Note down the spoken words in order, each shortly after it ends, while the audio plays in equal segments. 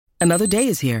Another day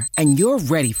is here, and you're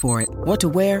ready for it. What to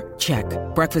wear? Check.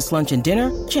 Breakfast, lunch, and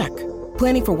dinner? Check.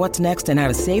 Planning for what's next and how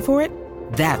to save for it?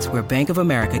 That's where Bank of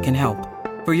America can help.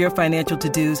 For your financial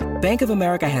to-dos, Bank of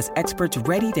America has experts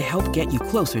ready to help get you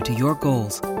closer to your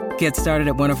goals. Get started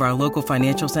at one of our local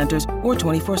financial centers or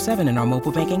 24/7 in our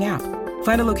mobile banking app.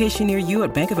 Find a location near you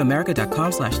at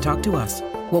bankofamerica.com/talktous.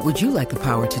 What would you like the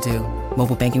power to do?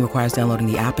 Mobile banking requires downloading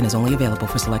the app and is only available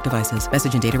for select devices.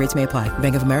 Message and data rates may apply.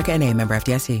 Bank of America N.A., member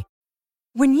FDIC.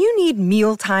 When you need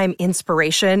mealtime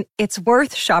inspiration, it's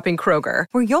worth shopping Kroger,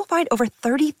 where you'll find over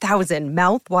 30,000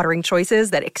 mouth-watering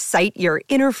choices that excite your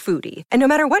inner foodie. And no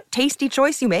matter what tasty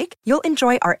choice you make, you'll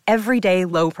enjoy our everyday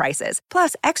low prices,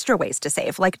 plus extra ways to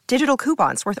save, like digital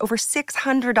coupons worth over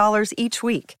 $600 each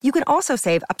week. You can also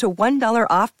save up to $1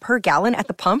 off per gallon at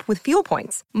the pump with fuel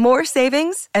points. More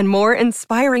savings and more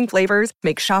inspiring flavors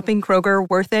make shopping Kroger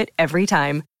worth it every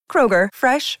time. Kroger,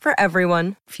 fresh for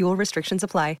everyone. Fuel restrictions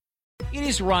apply. It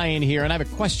is Ryan here, and I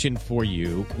have a question for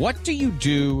you. What do you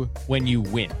do when you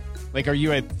win? Like, are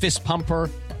you a fist pumper,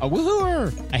 a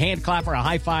woo-hooer, a hand clapper, a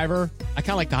high-fiver? I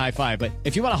kind of like the high-five, but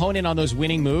if you want to hone in on those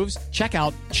winning moves, check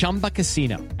out Chumba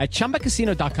Casino. At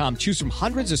ChumbaCasino.com, choose from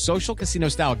hundreds of social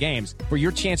casino-style games for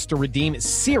your chance to redeem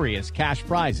serious cash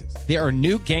prizes. There are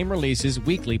new game releases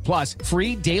weekly, plus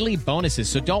free daily bonuses,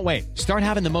 so don't wait. Start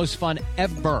having the most fun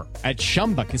ever at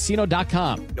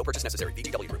ChumbaCasino.com. No purchase necessary.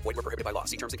 VGW Group. Void where prohibited by law.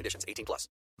 See terms and conditions. 18+.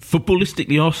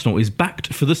 Footballistically Arsenal is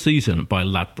backed for the season by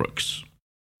Ladbrokes.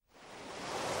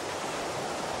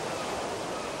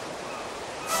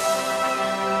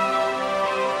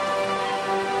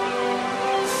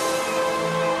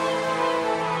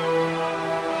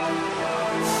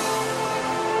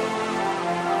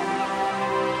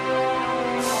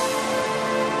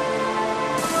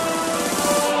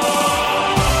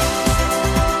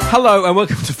 Hello and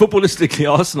welcome to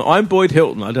Footballistically Arsenal. I'm Boyd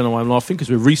Hilton. I don't know why I'm laughing because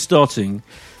we're restarting.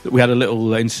 We had a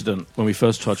little incident when we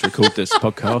first tried to record this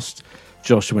podcast.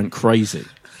 Josh went crazy.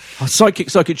 Our psychic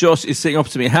Josh is sitting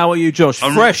opposite me. How are you, Josh?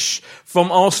 Fresh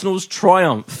from Arsenal's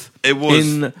triumph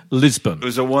in Lisbon. It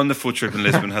was a wonderful trip in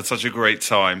Lisbon. Had such a great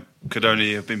time. Could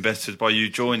only have been bettered by you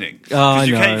joining. Because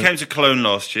you came to Cologne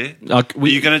last year. Are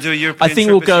you going to do a European I think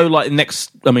trip we'll go year? like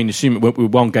next. I mean, assuming we're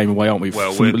one game away, aren't we?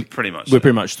 Well, we're pretty much. We're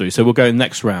pretty much through. So we'll go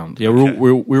next round. Yeah,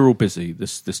 we're all busy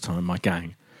this time. My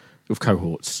gang of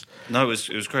cohorts. No, it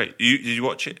was great. Did you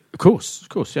watch it? Of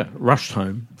course, yeah. Rushed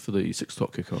home for the 6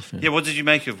 o'clock kickoff. Yeah. What did you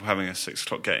make of having a 6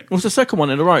 o'clock game? Well, it's the second one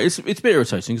in a row. It's a bit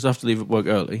irritating because I have to leave at work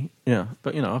early. Yeah,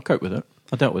 but I'll cope with it.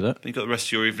 I dealt with it. You got the rest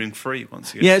of your evening free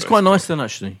once again. Yeah, it's quite nice then,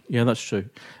 actually. Yeah, that's true.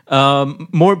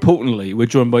 More importantly, we're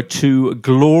joined by two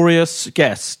glorious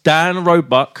guests. Dan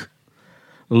Roebuck,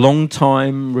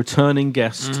 long-time returning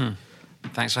guest.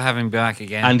 Thanks for having me back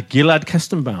again. And Gilad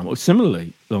Kestenbaum,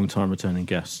 similarly long-time returning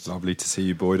guest. Lovely to see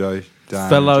you, Boydo. Dan,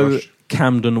 fellow Josh.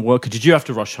 Camden worker. Did you have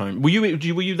to rush home? Were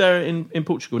you there in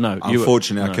Portugal? No.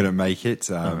 Unfortunately, I couldn't make it.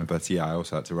 But yeah, I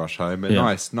also had to rush home. But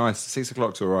Yeah. nice. 6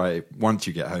 o'clock's all right. Once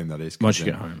you get home, that is. 'Cause Once you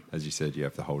then, get home. as you said, you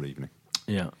have the whole evening.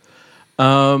 Yeah.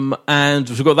 And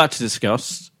we've got that to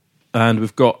discuss. And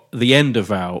we've got the end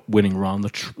of our winning run.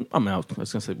 I was going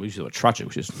to say we usually like tragic,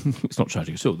 which is it's not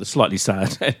tragic at all. The slightly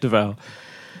sad end of our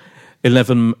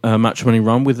 11 match winning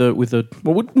run with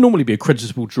what would normally be a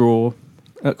creditable draw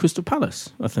at Crystal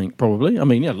Palace. I think probably. I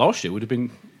mean, yeah, last year would have been,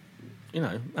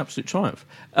 absolute triumph.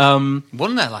 Won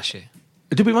there last year.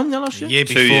 Did we win there last year? Year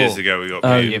before. 2 years ago we got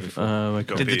beat. Year before.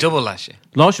 Okay. Did the double last year.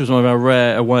 Last year was one of our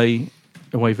rare away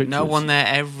victories. No one there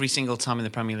every single time in the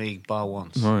Premier League, bar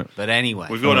once. Right. But anyway.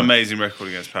 We've got an amazing record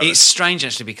against Palace. It's strange,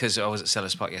 actually, because I was at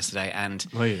Sellers Park yesterday, and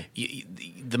Were you?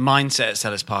 the mindset at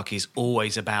Sellers Park is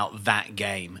always about that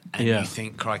game, and Yeah. you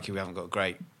think, crikey, we haven't got a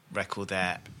great record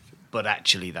there, but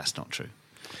actually that's not true.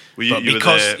 Well, you were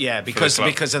because there for the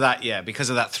club. because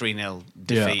of that 3-0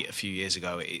 defeat a few years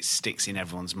ago, it sticks in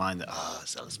everyone's mind that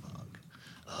Sellers Park,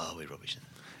 we're rubbish.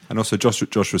 And also,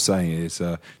 Josh was saying it's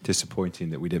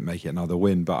disappointing that we didn't make it another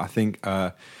win. But I think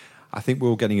we're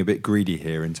all getting a bit greedy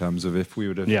here in terms of if we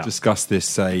would have discussed this,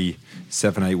 say,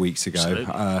 7-8 weeks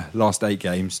ago. Last 8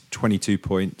 games, 22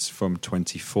 points from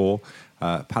 24.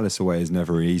 Palace away is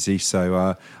never easy.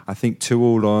 So I think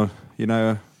 2-2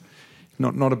 are,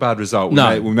 not a bad result.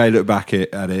 We may look back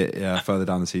at it further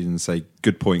down the season and say,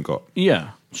 good point got.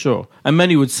 Yeah, sure. And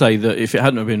many would say that if it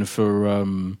hadn't have been for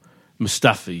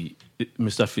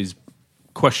Mustafi's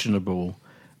questionable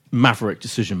maverick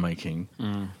decision making,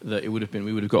 that we would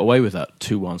have got away with that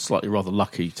 2-1, slightly rather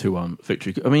lucky 2-1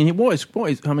 victory. I mean, what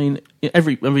is? I mean,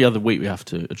 every other week we have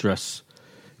to address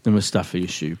Mustafi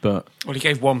issue. But he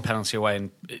gave one penalty away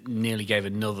and nearly gave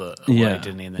another away,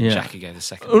 didn't he? And then Xhaka gave the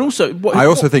second. And also, I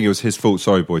also think it was his fault.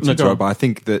 Sorry, Boyd, to interrupt, but I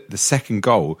think that the second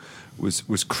goal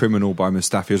was criminal by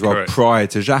Mustafi as well. Correct. Prior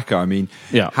to Xhaka, I mean,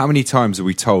 how many times are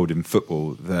we told in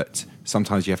football that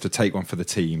sometimes you have to take one for the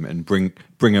team and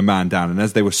bring a man down? And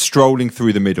as they were strolling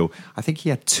through the middle, I think he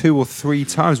had 2 or 3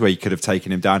 times where you could have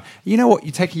taken him down. You know what?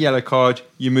 You take a yellow card,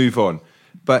 you move on,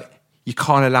 but you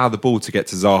can't allow the ball to get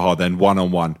to Zaha then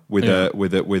one-on-one with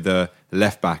a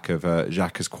left back of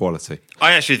Xhaka's quality.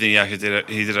 I actually think Xhaka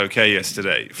did okay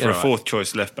yesterday for a fourth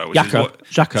choice left back, which is what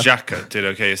Xhaka did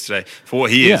okay yesterday for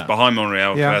what he is behind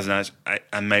Monreal, Kolasinac,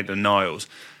 and Maitland-Niles.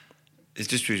 His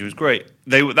distribution was great.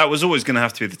 That was always going to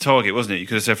have to be the target, wasn't it? You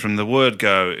could have said from the word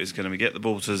go, it's going to be get the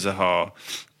ball to Zaha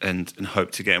and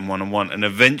hope to get him one-on-one. And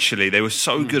eventually, they were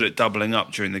so good at doubling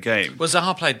up during the game. Well,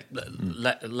 Zaha played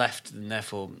left and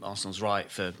therefore Arsenal's right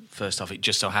for first half. It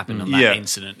just so happened on that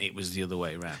incident, it was the other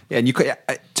way around. Yeah, and you could,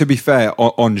 to be fair,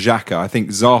 on Xhaka, I think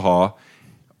Zaha,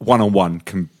 one-on-one,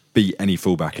 can beat any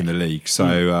fullback in the league.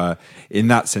 So in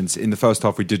that sense, in the first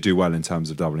half, we did do well in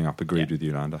terms of doubling up. Agreed with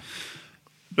you, Lander.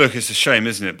 Look, it's a shame,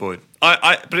 isn't it, Boyd?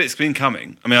 But it's been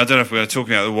coming. I mean, I don't know if we're going to talk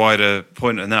about the wider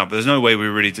point of now, but there's no way we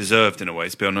really deserved, in a way,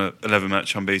 to be on an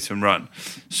 11-match unbeaten run.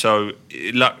 So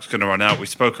luck's going to run out. We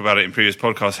spoke about it in previous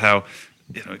podcasts, how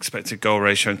expected goal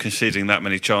ratio and conceding that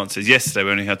many chances. Yesterday,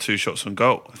 we only had 2 shots on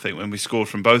goal, I think, when we scored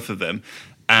from both of them.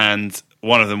 And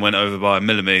one of them went over by a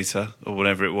millimetre, or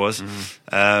whatever it was.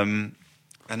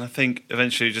 And I think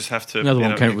eventually you just have to... Another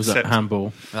one was that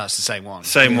handball. That's the same one.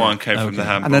 Same one came from the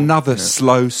handball. And another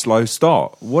slow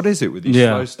start. What is it with these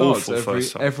slow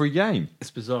starts every game? It's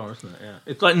bizarre, isn't it? Yeah.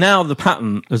 It's like now the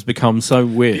pattern has become so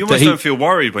weird. You almost don't feel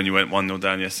worried when you went 1-0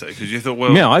 down yesterday because you thought,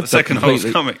 the second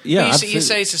half's coming. Yeah, you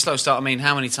say it's a slow start. I mean,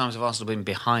 how many times have Arsenal been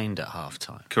behind at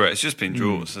half-time? Correct. It's just been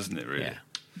draws, hasn't it, really? Yeah.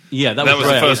 Yeah, that was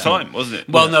the first time, wasn't it?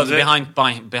 Well, no,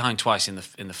 behind twice in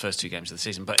the first 2 games of the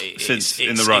season, but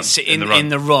in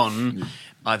the run,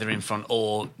 either in front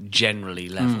or generally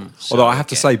level. So although I have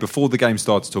to say, before the game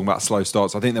started, talking about slow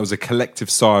starts, I think there was a collective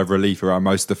sigh of relief around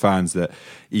most of the fans that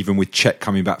even with Cech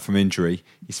coming back from injury,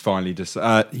 he's finally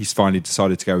decided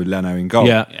to go with Leno in goal.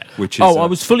 Yeah. Which is, I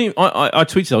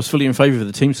tweeted I was fully in favour of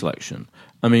the team selection.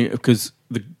 I mean, because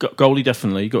the goalie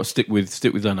definitely got to stick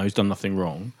with Leno. He's done nothing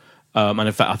wrong. And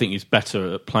in fact, I think he's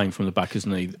better at playing from the back,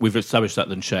 isn't he? We've established that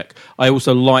than Cech. I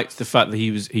also liked the fact that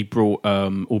he brought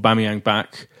Aubameyang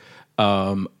back.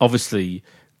 Obviously,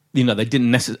 they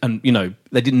didn't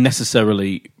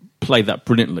necessarily play that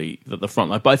brilliantly at the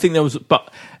front line. But I think there was. But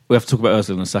we have to talk about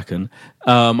Ozil in a second.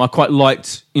 I quite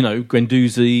liked,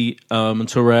 Guendouzi and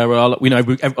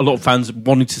Torreira. A lot of fans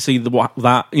wanted to see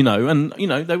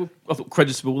that. They were. I thought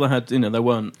creditable. They had, they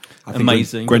weren't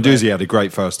amazing. Guendouzi had a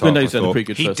great first half. Guendouzi had a pretty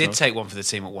good first half. He did take one for the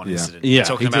team at one incident. Yeah,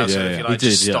 talking about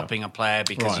stopping a player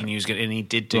because he knew he was going to, and he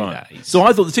did do that. So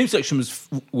I thought the team selection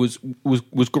was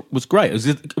great.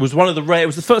 It was one of the rare. It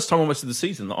was the first time almost of the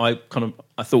season that I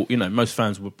thought most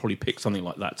fans would probably pick something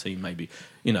like that team, maybe,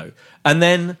 and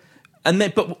then,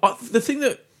 but the thing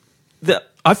that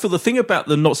I feel the thing about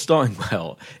the not starting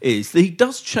well is that he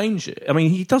does change it. I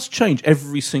mean, he does change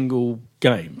every single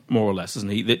game, more or less, doesn't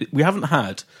he? We haven't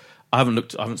had. I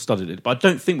haven't studied it, but I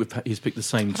don't think he's picked the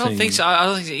same team. I don't think so. I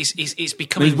don't think it's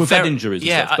becoming we've had injuries.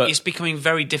 It's becoming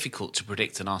very difficult to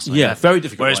predict an Arsenal. Yeah, very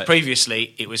difficult. Whereas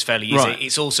previously it was fairly easy. Right.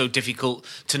 It's also difficult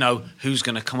to know who's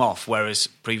going to come off. Whereas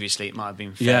previously it might have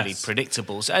been fairly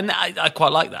predictable. So, and I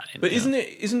quite like that. But isn't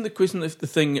the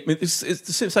thing? I mean, it's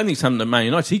the same thing that's happened at Man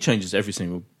United. He changes every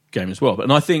single game as well.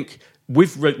 And I think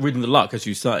we've ridden the luck, as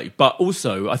you say. But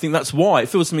also, I think that's why it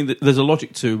feels to me that there's a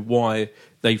logic to why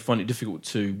they find it difficult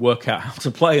to work out how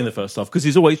to play in the first half because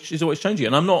he's always changing.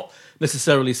 And I'm not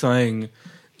necessarily saying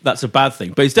that's a bad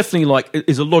thing, but it's definitely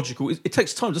is a logical. It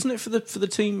takes time, doesn't it, for the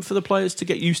team, for the players to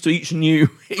get used to each new.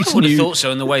 I would have thought so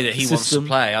in the way that he wants to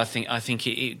play. I think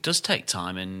it does take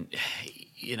time, and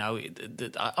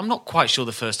I'm not quite sure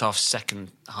the first half,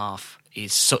 second half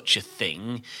is such a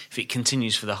thing. If it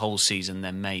continues for the whole season,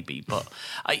 then maybe. But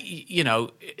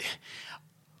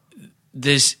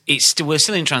we're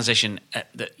still in transition.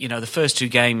 The first 2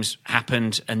 games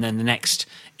happened, and then the next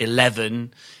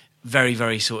 11, very,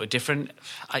 very sort of different.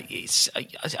 I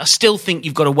still think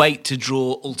you've got to wait to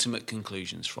draw ultimate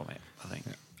conclusions from it. I think.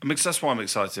 That's why I'm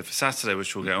excited for Saturday,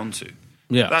 which we'll get onto.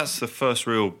 Yeah, that's the first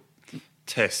real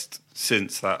test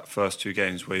since that first 2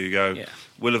 games where you go,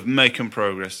 we'll have making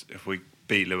progress if we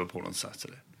beat Liverpool on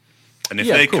Saturday, and if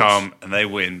they come and they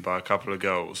win by a couple of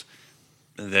goals,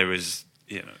 there is.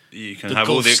 you can have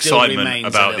all the excitement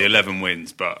about the 11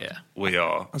 wins, but we'll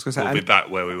be back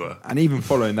where we were. And even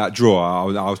following that draw,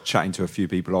 I was chatting to a few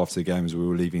people after the game as we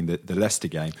were leaving the Leicester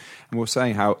game, and we were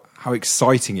saying how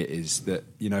exciting it is that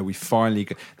we finally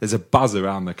there's a buzz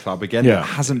around the club again that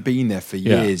hasn't been there for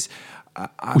years.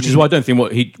 Which is why I don't think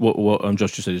what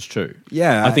Josh just said is true.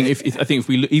 Yeah, I think if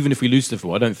we lose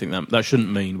Liverpool, I don't think that shouldn't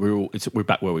mean we're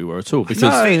back where we were at all, because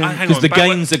the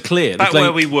gains are clear. Back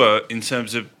where we were in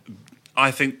terms of,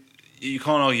 I think you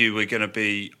can't argue we're going to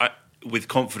be with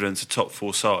confidence a top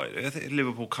 4 side. I think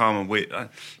Liverpool come and win.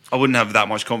 I wouldn't have that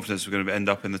much confidence we're going to end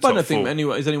up in the top 4. I don't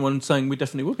think is anyone saying we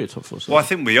definitely will be a top 4 side? Well, I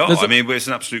think we are. It's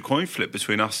an absolute coin flip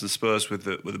between us and Spurs with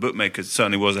the bookmakers. It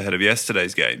certainly was ahead of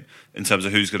yesterday's game in terms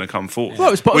of who's going to come forth,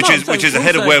 which is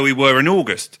ahead of where we were in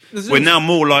August. We're now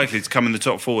more likely to come in the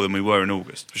top 4 than we were in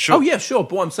August, for sure. Oh yeah, sure.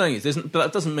 But what I'm saying is, but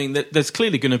that doesn't mean that there's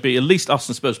clearly going to be at least us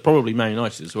and Spurs, probably Man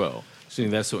United as well.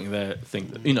 Seeing they're sorting their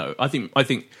thing.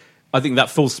 I think that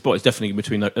 4th spot is definitely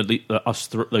between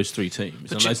those 3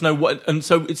 teams, and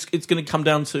so it's going to come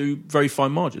down to very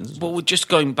fine margins. Well, just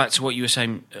going back to what you were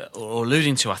saying or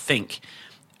alluding to, I think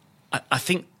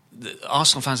the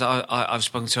Arsenal fans that I've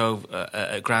spoken to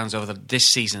at grounds over this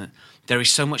season, there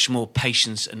is so much more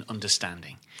patience and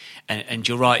understanding. And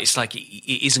you're right. It's like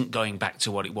it isn't going back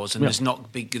to what it was, and there's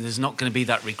not going to be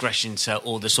that regression to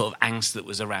all the sort of angst that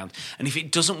was around. And if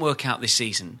it doesn't work out this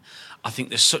season, I think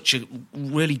there's such a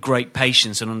really great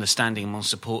patience and understanding among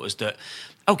supporters that,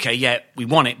 okay, yeah, we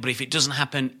want it, but if it doesn't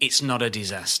happen, it's not a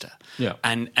disaster. Yeah,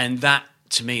 and that,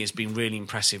 to me, has been really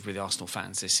impressive with Arsenal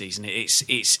fans this season.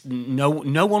 It's no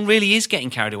one really is getting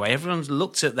carried away. Everyone's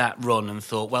looked at that run and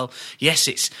thought, well, yes,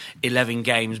 it's 11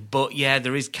 games, but yeah,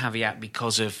 there is caveat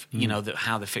because of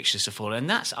how the fixtures are falling,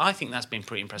 and I think that's been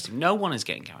pretty impressive. No one is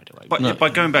getting carried away. But by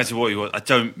going back to what you want, I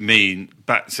don't mean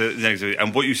back to negatively.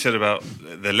 And what you said about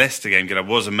the Leicester game,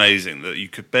 was amazing. That you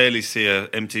could barely see an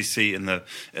empty seat in the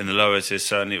lower tier.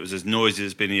 Certainly, it was as noisy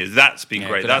as been here. That's been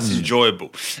great. That's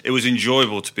enjoyable. It was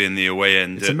enjoyable to be in the away end.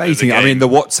 It's amazing. The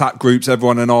WhatsApp groups,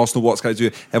 everyone in Arsenal,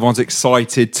 everyone's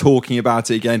excited, talking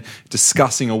about it again,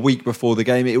 discussing a week before the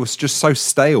game. It was just so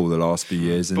stale the last few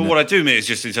years. But what I do mean is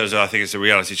just in terms of, I think it's a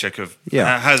reality check of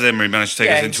has Emery managed to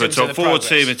take us into a top 4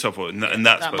 team in top 4, and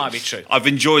that might be true. I've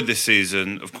enjoyed this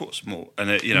season, of course, more, and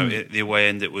the away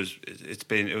end it was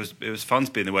fun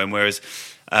to be in the away end, whereas.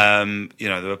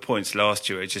 There were points last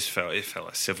year. It felt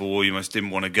like civil war. You almost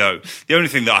didn't want to go. The only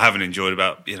thing that I haven't enjoyed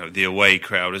about the away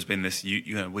crowd has been this.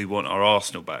 We want our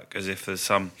Arsenal back, as if there's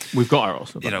some. We've got our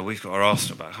Arsenal back. We've got our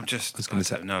Arsenal back. I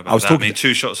don't know about that.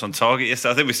 2 shots on target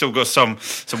yesterday. I think we've still got some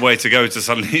way to go to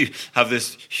suddenly have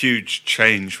this huge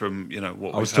change from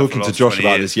what. I was talking to Josh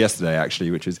about this yesterday, actually,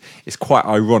 which is it's quite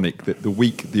ironic that the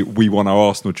week that we won our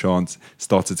Arsenal chance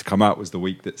started to come out was the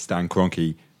week that Stan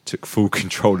Kroenke took full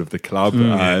control of the club,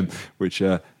 which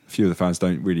a few of the fans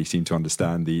don't really seem to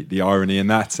understand the irony in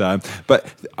that. But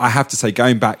I have to say,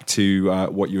 going back to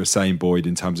what you were saying, Boyd,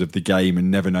 in terms of the game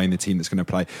and never knowing the team that's going to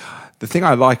play, the thing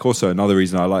I like also, another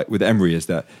reason I like with Emery is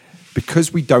that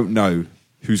because we don't know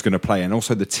who's going to play, and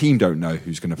also the team don't know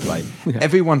who's going to play.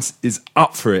 Everyone is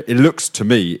up for it. It looks to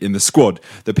me in the squad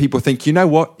that people think, you know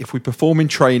what, if we perform in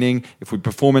training, if we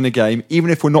perform in a game,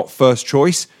 even if we're not first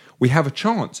choice, we have a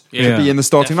chance to be in the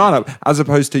starting lineup, as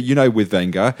opposed to, with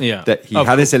Wenger, that he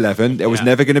had his 11. There was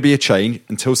never going to be a change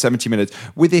until 70 minutes.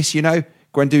 With this,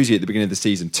 Guendouzi at the beginning of the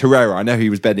season, Torreira, I know he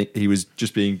was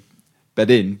just being bed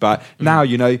in, but now,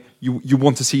 you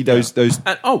want to see those.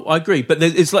 And, I agree, but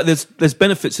it's like there's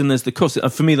benefits and there's the cost.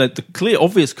 For me, like the clear,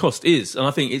 obvious cost is, and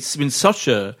I think it's been such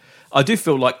a. I do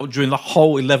feel like during the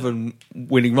whole 11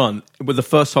 winning run, with the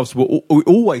first halves, we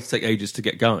always take ages to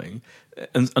get going.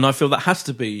 And I feel that has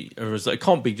to be a result. It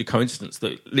can't be a coincidence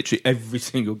that literally every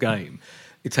single game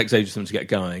it takes ages for them to get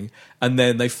going, and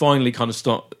then they finally kind of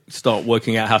start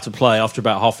working out how to play after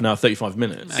about half an hour, 35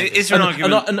 minutes. Is there an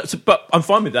argument? But I'm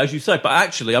fine with that, as you say. But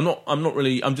actually, I'm not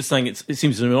really. I'm just saying it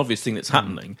seems an obvious thing that's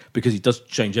happening because he does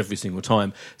change every single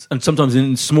time, and sometimes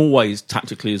in small ways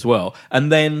tactically as well.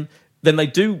 And then they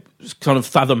do kind of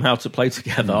fathom how to play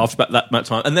together after about that amount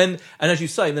of time, and as you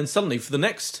say, then suddenly for the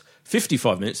next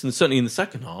 55 minutes, and certainly in the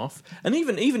second half, and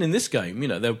even in this game,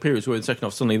 there were periods where in the second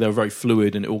half suddenly they were very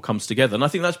fluid and it all comes together, and I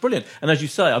think that's brilliant. And as you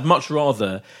say, I'd much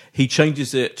rather he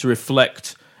changes it to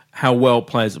reflect how well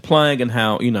players are playing and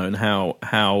how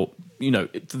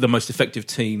the most effective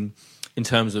team in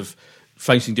terms of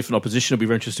facing different opposition. It'll be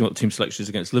very interesting what the team selection is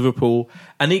against Liverpool,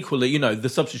 and equally, the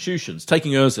substitutions,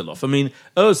 taking Ozil off. I mean,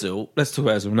 Ozil. Let's talk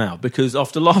about Ozil now, because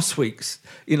after last week's,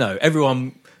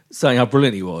 everyone saying how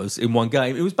brilliant he was in one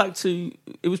game, it was back to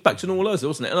normal Ozil,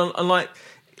 wasn't it? And like,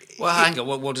 hang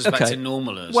on, what does back to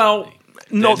normal Ozil? Well,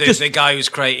 the guy who's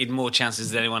created more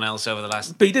chances than anyone else over the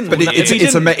last. But he didn't. But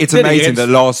it's amazing that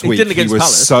last week he was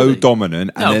Palace, so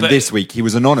dominant, and then this week he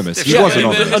was anonymous. He was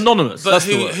anonymous. But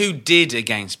who did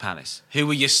against Palace? Who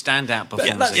were your standout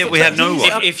performers? We had no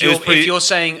one. If you're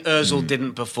saying Ozil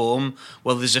didn't perform,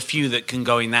 well, there's a few that can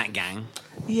go in that gang.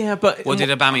 Yeah, but what did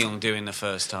Aubameyang do in the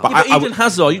first half? But Eden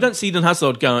Hazard, you don't see Eden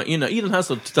Hazard going. Eden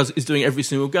Hazard is doing every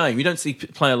single game. You don't see a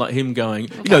player like him going.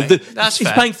 Okay,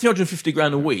 he's paying 350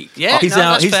 grand a week. Yeah,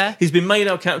 that's fair. He's been made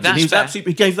out captain.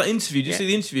 He gave that interview. Did you see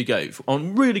the interview he gave?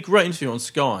 Really great interview on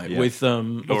Sky with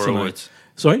Laura Woods.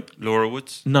 Sorry, Laura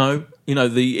Woods. No,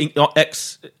 the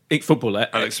ex footballer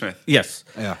Alex Smith. Yes.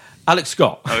 Yeah. Alex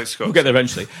Scott. We'll get there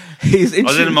eventually.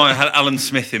 I had Alan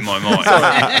Smith in my mind.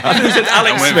 I think he said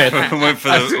Alex Smith. went for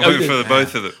the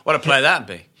both of them. What a player that'd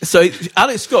be. So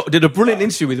Alex Scott did a brilliant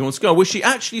interview with him on Sky, where she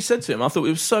actually said to him, I thought it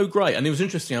was so great, and it was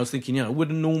interesting. I was thinking, would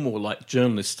a normal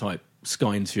journalist type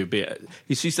Sky interview be?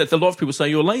 She said a lot of people say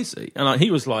you're lazy, and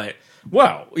he was like,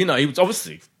 well, he was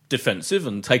obviously defensive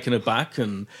and taken aback,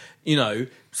 and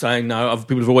saying no. Other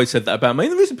people have always said that about me.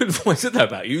 And the reason people have always said that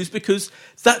about you is because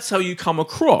that's how you come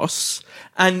across,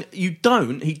 and he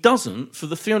doesn't for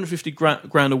the 350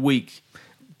 grand a week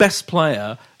best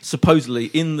player supposedly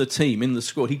in the team, in the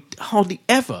squad. He hardly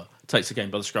ever takes a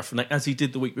game by the scruff of the neck as he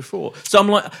did the week before. So I'm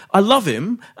like, I love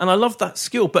him and I love that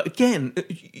skill, but again,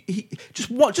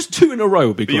 just two in a row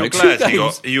would be great.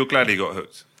 You're glad he got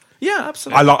hooked. Yeah,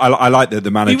 absolutely. I like that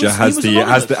the manager has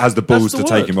the balls to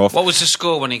take him off. What was the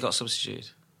score when he got substituted?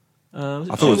 I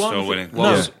thought it was still winning.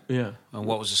 Yeah. And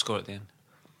what was the score at the end?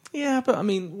 Yeah, but I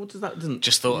mean, what does that?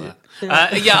 Just thought of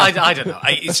that. I don't know.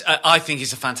 I think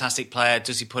he's a fantastic player.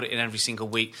 Does he put it in every single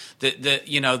week?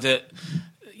 The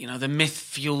myth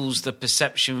fuels the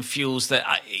perception, fuels that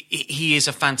he is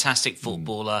a fantastic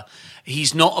footballer.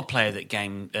 He's not a player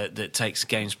that takes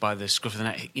games by the scruff of the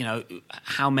neck.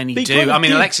 How many do? I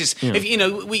mean, Alexis. Yeah.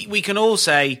 If we can all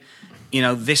say,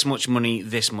 this much money,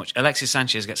 this much. Alexis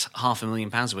Sanchez gets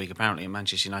 £500,000 a week apparently in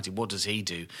Manchester United. What does he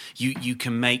do? You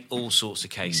can make all sorts of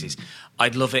cases.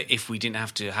 I'd love it if we didn't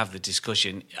have to have the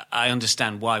discussion. I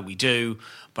understand why we do,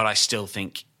 but I still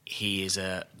think he is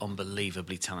an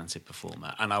unbelievably talented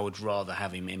performer, and I would rather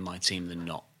have him in my team than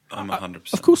not. I'm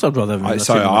 100%. Of course, I'd rather have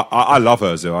him. I love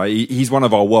Ozil. He's one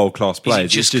of our world-class players.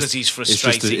 Just because he's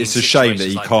frustrating. It's a shame that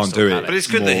he can't do it. But it's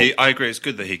good I agree. It's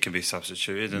good that he can be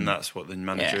substituted, and that's what the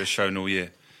manager has shown all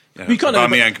year.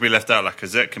 Aubameyang can be left out.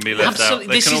 Lacazette can be left out.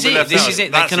 This is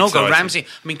it. They can all go. Ramsey.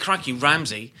 I mean, crikey,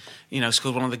 Ramsey.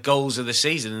 Scored one of the goals of the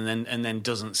season, and then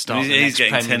doesn't start. He's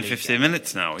getting 10-15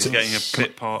 minutes now. He's getting a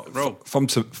bit part role.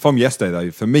 From yesterday,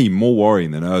 though, for me, more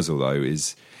worrying than Ozil though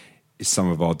is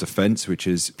some of our defence, which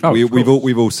is we've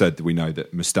all said that we know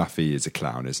that Mustafi is a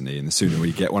clown, isn't he? And the sooner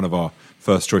we get one of our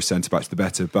first choice centre backs, the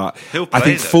better. But I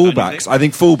think fullbacks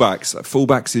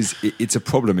it's a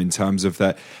problem in terms of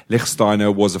that.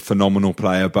 Lichtsteiner was a phenomenal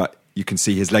player, but you can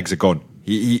see his legs are gone.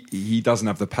 He doesn't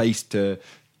have the pace to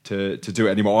do it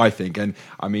anymore, I think. And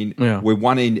I mean, we're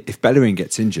one in. If Bellerin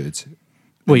gets injured.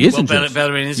 Well, he is injured.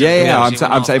 Bellerin is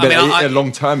I'm saying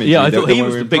long term. Yeah, I thought he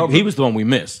was he was the one we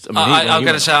missed. I've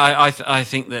got to say, I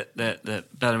think that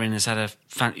Bellerin has had a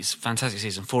fantastic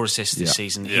season, 4 assists this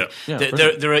season.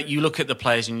 There are, you look at the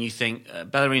players and you think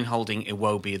Bellerin, Holding,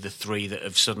 Iwobi are the 3 that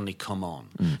have suddenly come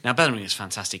on. Now Bellerin is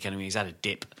fantastic anyway. He's had a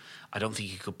dip. I don't think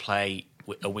he could play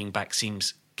a wing back.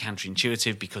 Seems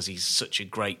counterintuitive because he's such a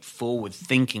great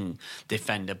forward-thinking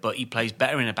defender, but he plays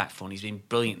better in a back four and he's been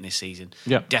brilliant this season.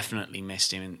 Definitely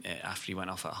missed him after he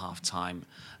went off at half-time.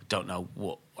 Don't know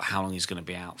how long he's going to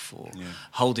be out for.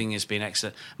 Holding has been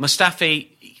excellent. Mustafi,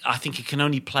 I think he can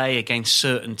only play against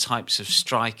certain types of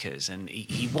strikers, and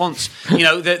he wants,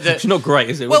 it's not great,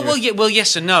 is it? Well,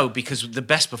 yes and no, because the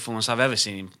best performance I've ever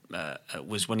seen him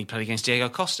was when he played against Diego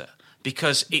Costa.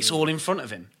 Because it's all in front of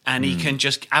him, and he can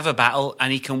just have a battle,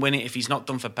 and he can win it. If he's not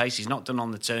done for pace, he's not done on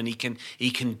the turn. He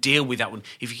can deal with that one.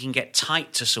 If he can get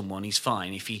tight to someone, he's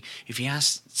fine. If he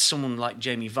has someone like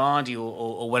Jamie Vardy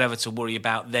or whatever to worry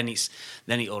about, or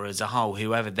Zaha,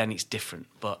 whoever, then it's different.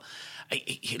 But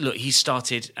look, he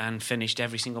started and finished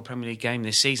every single Premier League game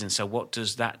this season. So what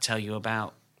does that tell you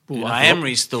about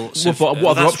Emery's thoughts? What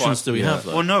other options do we have?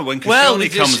 Well, no, when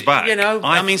Koscielny comes back...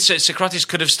 Socrates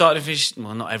could have started and finished...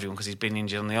 Well, not everyone, because he's been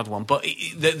injured on the odd one. But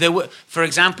there were, for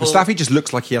example... Mustafi just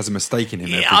looks like he has a mistake in him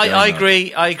every game.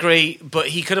 I agree. But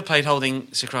he could have played Holding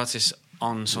Socrates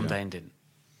on Sunday and didn't.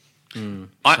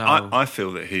 I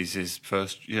feel that he's his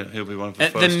first... he'll be one of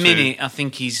the first at the minute, I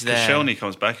think he's there. Koscielny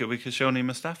comes back, it'll be Koscielny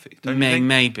Mustafi. Don't you think?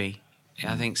 Maybe.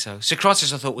 Yeah, I think so.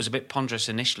 Socrates, I thought, was a bit ponderous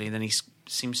initially, and then he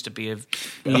seems to be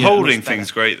The Holding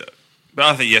thing's great, though. But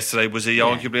I think yesterday was he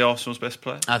arguably Arsenal's best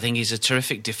player. I think he's a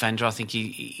terrific defender. I think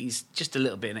he's just a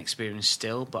little bit inexperienced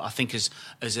still, but I think as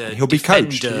a he'll be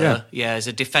coached. As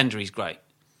a defender, he's great.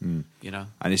 You know,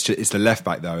 and it's the left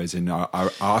back though. As in, I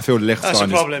feel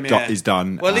Lichtstein is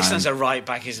done. Well, Lichtstein's a right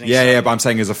back, isn't he? Yeah, but I'm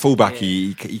saying as a fullback,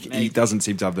 he doesn't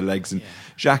seem to have the legs. And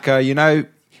Xhaka, you know,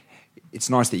 it's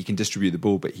nice that he can distribute the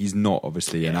ball, but he's not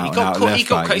obviously an out left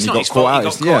back. It's not his fault. He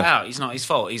got caught out. It's not his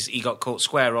fault. He got caught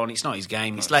square on. It's not his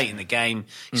game. It's late in the game.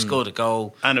 He scored a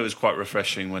goal, and it was quite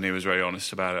refreshing when he was very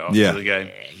honest about it after the game.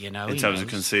 You know, in terms of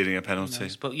conceding a penalty.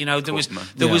 But you know, there was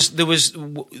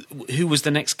who was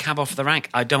the next cab off the rank?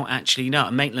 I don't actually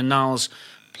know. Maitland-Niles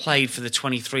played for the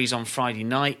 23s on Friday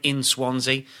night in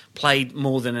Swansea. Played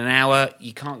more than an hour.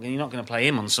 You're not going to play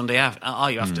him on Sunday,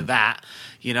 are you? After that,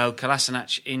 you know,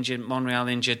 Kolasinac injured, Monreal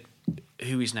injured.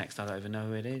 Who is next? I don't even know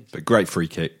who it is. But great free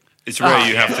kick. It's rare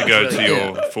you have to go to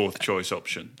your fourth choice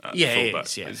option.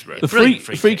 It's rare. The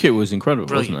free kick was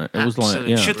incredible, wasn't it? It was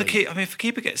like, should the keeper? I mean, if the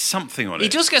keeper gets something on it, he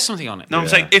does get something on it. No, I'm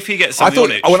saying if he gets something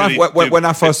on it. When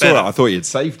I first saw it, I thought he had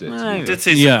saved it. He did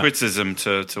see some criticism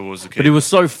towards the keeper, but he was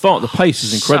so far. The pace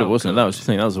was incredible, wasn't it? That was the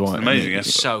thing. That was right. Amazing.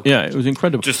 It was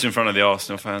incredible. Just in front of the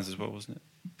Arsenal fans as well, wasn't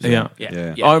it?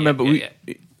 Yeah. I remember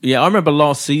I remember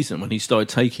last season when he started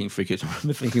taking free kicks. I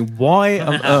remember thinking, why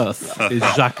on earth is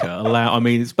Xhaka allowed? I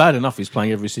mean, it's bad enough he's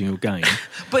playing every single game,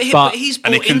 but he's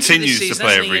and he continues to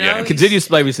play every game. Continues to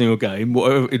play every single game.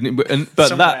 But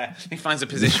somewhere he finds a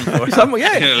position for it.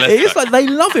 It's like they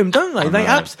love him, don't they?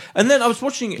 And then I was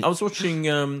watching.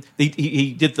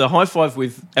 He did the high five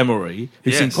with Emery,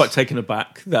 who seemed quite taken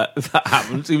aback that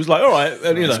happened. He was like, all right,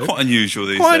 and, it's quite unusual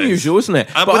these days. Quite unusual, isn't it?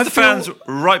 And with the fans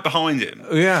right behind him,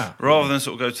 rather than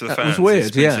sort of go to the fans. It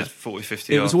was weird, 40,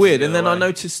 50 it was weird, and then I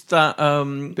noticed that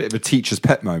bit of a teacher's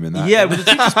pet moment. That it was a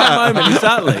teacher's pet moment,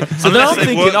 exactly. So now I'm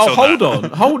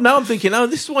thinking, now I'm thinking,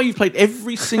 this is why you've played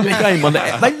every single game.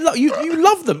 You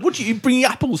love them. What do you bring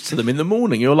apples to them in the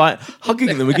morning? You're like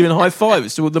hugging them and giving high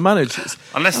fives to all the managers.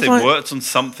 Unless they've worked on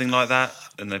something like that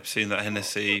and they've seen that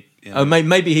Hennessy. You know.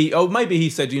 Maybe he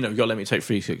said, you know, you got to let me take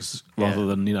free kicks rather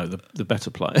than, you know, the better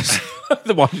players.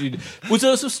 The one was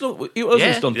Ozil still? It was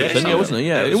wasn't it?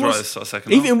 Yeah, it was right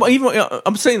second. Even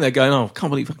I'm sitting there going, I can't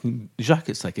believe fucking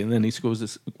Xhaka's taking, and then he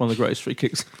scores one of the greatest free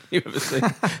kicks you've ever seen.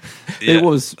 It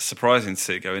was surprising to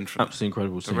see it go in from absolutely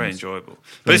incredible. It's very enjoyable,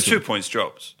 but it's 2 points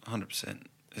dropped, 100%.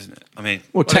 Isn't it? I mean,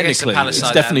 well, technically, it's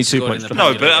definitely 2 points.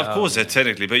 No, but of course they're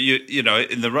technically. But you know,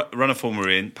 in the run of form we're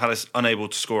in, Palace unable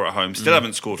to score at home. Still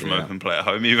haven't scored from open play at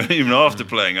home, even after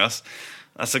playing us.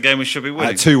 That's a game we should be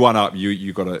winning. 2-1 up,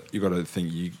 you got to think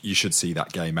you should see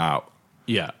that game out.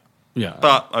 Yeah.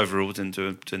 But overall, didn't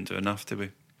do enough, did we?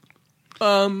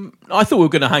 I thought we were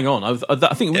going to hang on.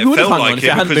 I think we would have hung on if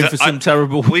it hadn't been for some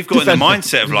terrible. We've got in the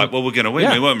mindset of like, well, we're going to win.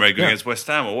 We weren't very good against West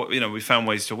Ham, or we found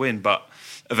ways to win, but.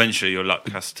 Eventually, your luck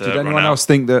has to. Did anyone else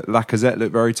think that Lacazette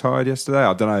looked very tired yesterday?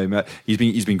 I don't know.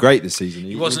 He's been great this season.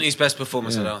 He wasn't his best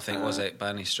performance, I don't think, was it,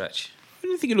 by any stretch? I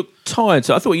didn't think he looked tired.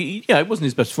 So I thought, it wasn't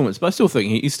his best performance, but I still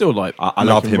think he's still like. I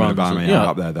love him and Aubameyang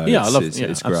up there, though. Yeah, I love it.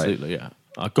 It's great. Absolutely, yeah.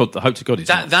 I hope to God he's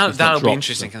that'll be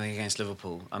interesting. I think against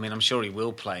Liverpool. I mean, I'm sure he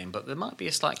will play him, but there might be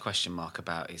a slight question mark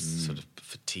about his sort of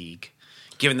fatigue,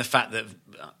 given the fact that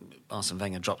Arsene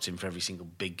Wenger dropped him for every single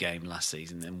big game last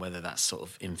season, and whether that's sort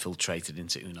of infiltrated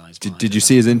into Unai's mind. Did you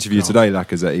see his interview today,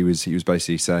 Lacazette? He was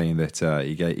basically saying that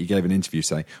he gave an interview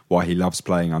saying why he loves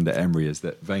playing under Emery is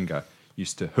that Wenger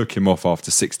used to hook him off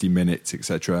after 60 minutes,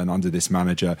 etc. And under this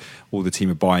manager, all the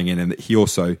team are buying in, and that he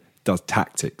also does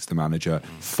tactics, the manager,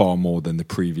 far more than the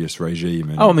previous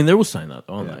regime. I mean, they're all saying that,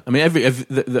 aren't they? I mean,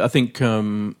 I think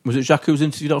was it Xhaka who was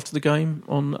interviewed after the game?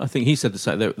 I think he said the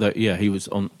same. He was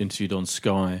interviewed on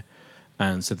Sky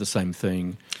and said the same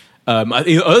thing. Even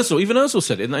Ozil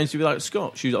said it in that interview, like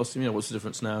Scott. She asked him, what's the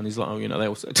difference now? And he's like, they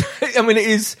all said. I mean, it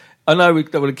is. I know we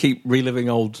don't want to keep reliving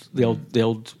the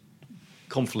old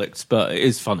conflicts, but it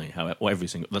is funny how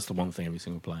that's the one thing every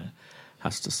single player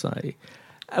has to say.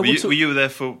 Were you there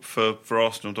for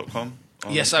Arsenal.com?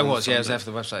 Yes, I was. Yeah, I was there for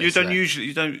the website.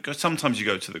 You don't go. Sometimes you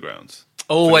go to the grounds.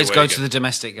 Always go to the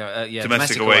domestic.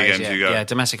 Domestic away games. You go. Yeah,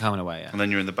 domestic home and away. Yeah. And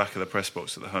then you're in the back of the press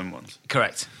box at the home ones.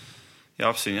 Correct. Yeah,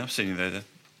 I've seen you there.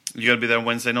 You're going to be there on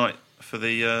Wednesday night for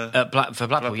the for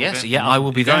Blackpool. Yes, game? yeah, I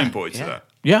will be there. Going boy to that.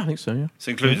 Yeah, I think so. Yeah, it's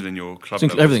included in your club.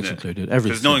 Everything's included.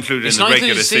 Everything. It's not included in the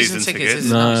regular season tickets.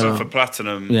 No, for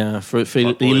platinum. Yeah, for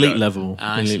the elite level,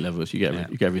 you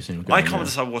get everything. I can't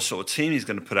decide what sort of team he's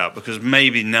going to put out, because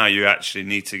maybe now you actually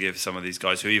need to give some of these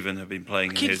guys who even have been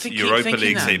playing in his Europa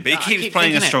League team. But he keeps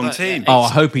playing a strong team. I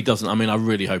hope he doesn't. I mean, I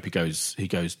really hope he goes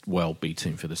well B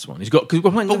team for this one. He's got because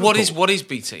we're playing. But what is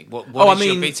B team? What is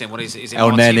your B team? What is it?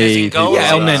 El Neni in goal?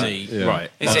 Yeah, El Neni. Right.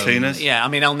 Martinez. I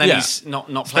mean, El Neni's not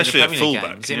played a Premier League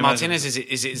game. Is it Martinez?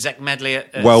 Is it Zach Medley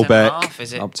at Welbeck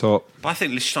is it up top? But I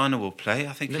think Lichtsteiner will play.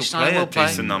 I think he'll play a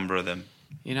decent number of them.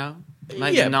 You know,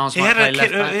 maybe Niles might play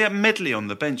left back. He had Medley on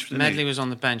the bench. Medley was on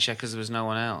the bench, because there was no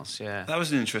one else. Yeah, that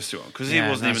was an interesting one, because he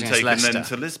wasn't even taken then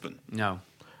to Lisbon. No,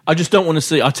 I just don't want to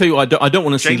see. I tell you, I don't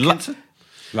want to see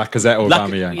Lacazette or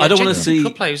Aubameyang. I don't want to see.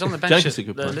 Could play. He was on the bench at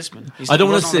Lisbon. I don't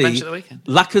want to see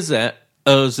Lacazette,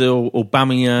 Ozil, or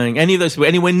Aubameyang, any of those people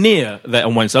anywhere near that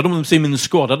on Wednesday. I don't want them to see him in the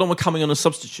squad. I don't want them coming on a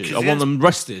substitute. I want them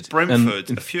rested.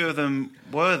 Brentford, a few of them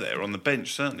were there on the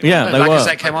bench, certainly. Yeah, they were.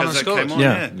 Lacazette came on and scored.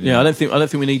 Yeah. I don't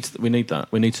think we need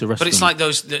that. We need to rest. But it's like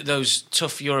those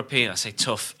tough European. I say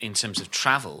tough in terms of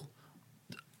travel.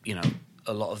 You know,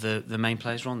 a lot of the main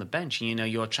players were on the bench. And,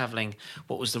 you're travelling,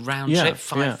 what was the round trip?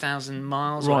 5,000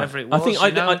 miles, or whatever it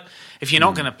was. If you're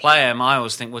not going to play him, I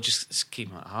always think, well, just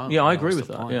keep him at home. Yeah, I agree with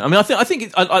that. Yeah. I mean,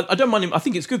 I don't mind him. I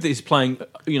think it's good that he's playing,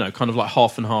 kind of like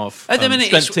half and half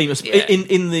strength team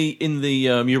in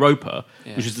the Europa,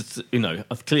 which is,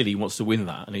 clearly he wants to win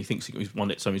that, and he thinks he's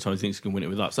won it so many times, he thinks he can win it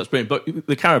with us. So that's brilliant. But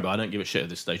the Carabao, I don't give a shit at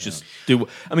this stage. Just do.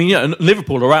 I mean, and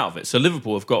Liverpool are out of it, so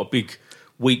Liverpool have got a big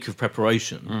week of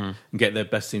preparation and get their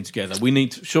best team together. We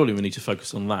need to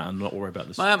focus on that and not worry about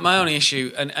this. My only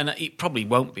issue, and it probably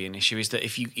won't be an issue, is that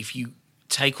if you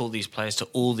take all these players to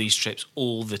all these trips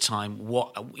all the time,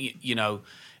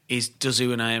 does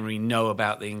Unai Emery know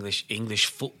about the English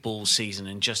football season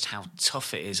and just how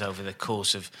tough it is over the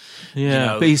course of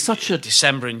but he's such a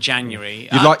December and January.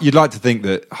 You'd like to think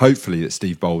that hopefully that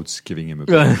Steve Bold's giving him a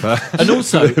bit of and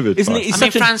also isn't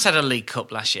it? France had a League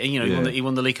Cup last year. He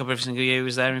won the League Cup every single year he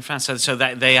was there in France. So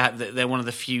they're one of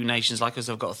the few nations like us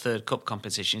that have got a third cup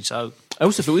competition. So I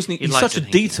also feel he's such a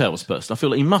details person. I feel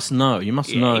like he must know. He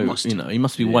must know. He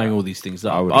must be weighing all these things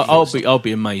up. I'll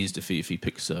be amazed if he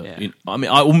picks.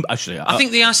 I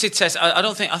think the acid test.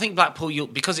 I think Blackpool.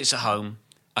 Because it's at home.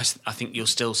 I think you'll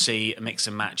still see a mix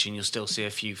and match, and you'll still see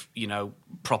a few,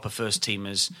 proper first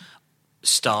teamers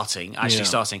starting.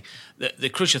 The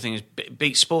crucial thing is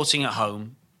beat Sporting at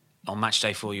home on match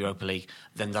day 4 Europa League.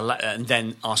 Then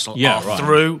Arsenal are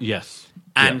through. Yes,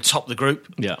 and top the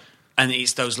group. Yeah. And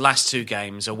it's those last 2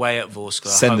 games away at Vorskla.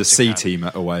 Send the C team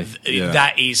away.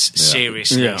 That is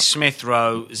seriously Smith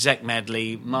Rowe, Zach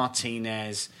Medley,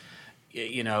 Martinez.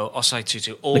 Osei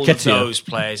Tutu, all of those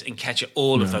players, and Nketiah,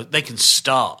 all of those, they can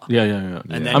start. Yeah.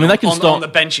 And then they can start on the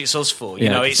bench. It's us four. They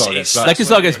can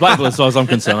start against Blackpool, as far as I'm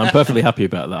concerned. I'm perfectly happy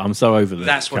about that. I'm so over that.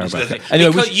 That's what it's doing.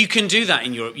 Anyway, you can do that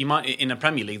in Europe. You might in the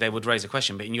Premier League they would raise a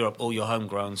question, but in Europe, all your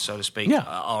homegrown, so to speak,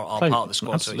 are part of the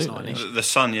squad. Absolutely. So it's not an issue. The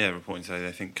Sun, reporting today,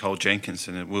 they think Cole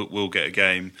Jenkinson will get a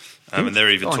game. And they're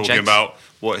even talking about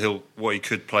what he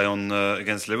could play on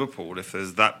against Liverpool if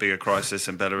there's that big a crisis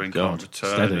and Bellerin can't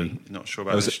return. And not sure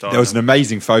about there was an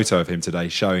amazing photo of him today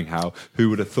showing who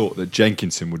would have thought that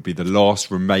Jenkinson would be the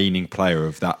last remaining player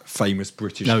of that famous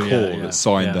British corps that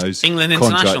signed those England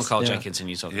contracts. International Carl Jenkinson.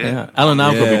 You talking? Alan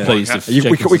Allen will be pleased if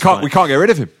we can't get rid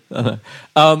of him.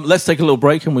 Let's take a little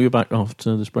break, and we'll be back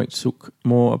after this break to talk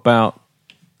more about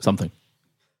something.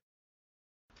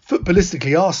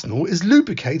 Footballistically Arsenal is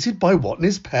lubricated by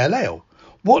Watney's Pale Ale.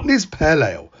 Watney's Pale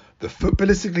Ale, the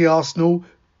Footballistically Arsenal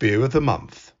Beer of the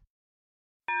Month.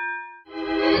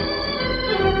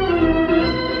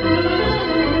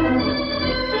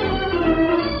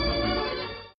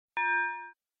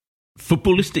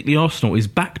 Footballistically Arsenal is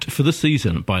backed for the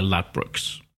season by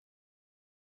Ladbrokes.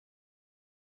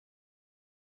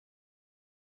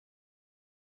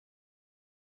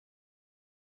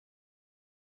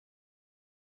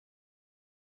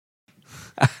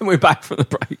 And we're back from the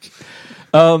break.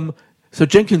 So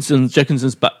Jenkinson's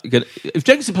back again. If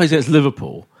Jenkinson plays against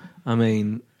Liverpool, I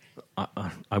mean,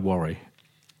 I worry.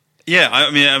 Yeah,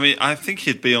 I think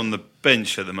he'd be on the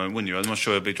bench at the moment, wouldn't you? I'm not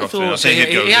sure he'd be dropping. I think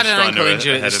he had an ankle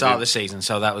injury at the start of the season,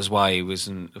 so that was why he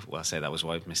wasn't. Well, I say that was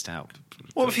why he missed out.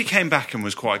 What if he came back and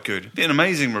was quite good? It'd be an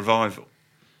amazing revival.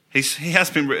 He has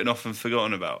been written off and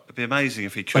forgotten about. It'd be amazing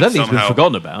if he could. I don't think he's been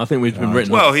forgotten about. I think we've been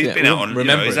written off. Well, he's been out on.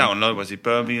 He's out on loan. Was he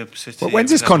Birmingham City? Well,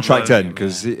 when's his contract end?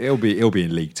 Because he'll be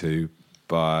in League Two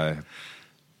by.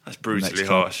 That's brutally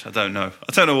harsh. I don't know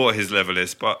what his level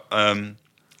is, but I'm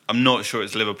not sure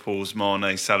it's Liverpool's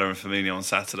Mane, Salah, and Firmino on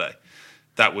Saturday.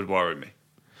 That would worry me.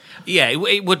 Yeah,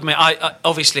 it would mean. I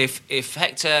obviously, if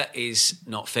Hector is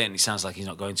not fit, and it sounds like he's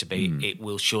not going to be, it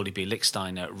will surely be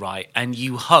Lichtsteiner at right. And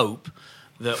you hope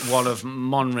that one of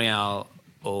Monreal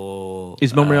or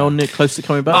is Monreal close to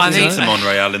coming back? I think to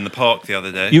Monreal in the park the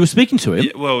other day. You were speaking to him.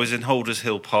 Yeah, well, it was in Holders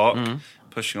Hill Park,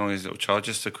 pushing on his little child.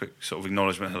 Just a quick sort of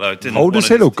acknowledgement. Hello. Holders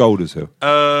Hill or Golders Hill?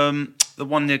 The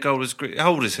one near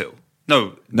Holders Hill.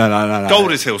 No.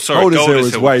 Golders Hill. Sorry, Golders Hill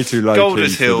is way too low.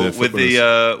 Golders Hill with the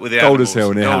Golders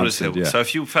Hill near Golders Hampstead, Hill. yeah. So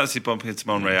if you fancy bumping into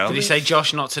Monreal, did he say,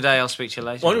 Josh, not today? I'll speak to you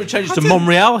later. Why don't we change it to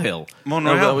Monreal Hill?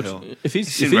 Monreal Hill. If he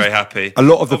seemed very happy. A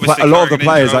lot of the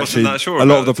players actually. A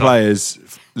lot of the players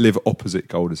live opposite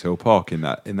Golders Hill Park in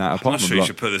that apartment. I'm not sure you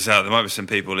should put this out. There might be some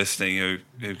people listening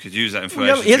who could use that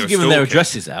information. Well, he hasn't given their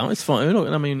addresses out. It's fine.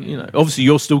 I mean, obviously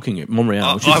you're stalking it, Monreal.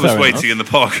 I was waiting in the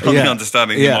park on the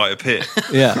understanding he might appear.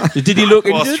 Yeah. Did he look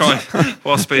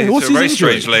whilst speaking to a very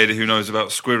strange lady who knows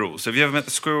about squirrels. Have you ever met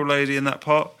the squirrel lady in that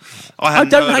park? I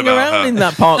don't hang around in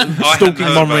that park stalking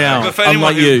Monreal. But for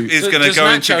anyone who is going to go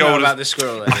into Golders, about the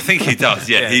squirrel lady? I think he does.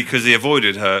 Yeah, because he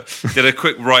avoided her. Did a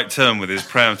quick right turn with his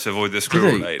pram to avoid the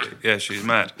squirrel lady. Yeah, she's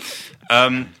mad.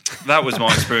 That was my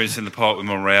experience in the park with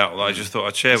Monreal that I just thought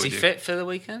I'd share with you. Is he fit for the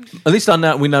weekend? At least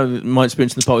we know that my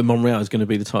experience in the park with Monreal is going to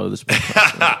be the title of this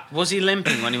podcast. Was he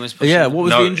limping when he was pushing? Yeah, what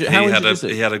was the injury? How injured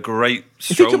he had a great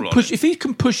stroll on it. If he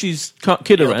can push his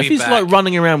kid around, if he's like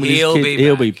running around with his kid,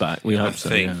 he'll be back. We hope so.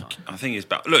 I think he's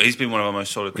back. Look, he's been one of our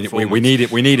most solid performers. We need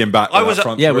him back.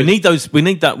 We need those. We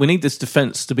need that. We need this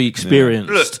defence to be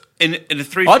experienced. Look, in a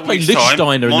 3-4 weeks'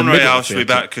 time, Monreal should be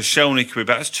back. Koscielny could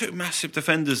be back. It's two massive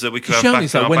defenders that we could have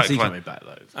back in our when's he coming back,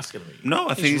 though? That's going to be... No,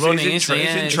 I think he's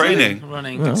in training.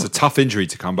 It's a tough injury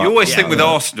to come back. You always think with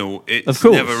Arsenal, it's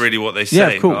never really what they say. Yeah,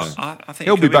 of course. I think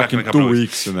he'll be back in 2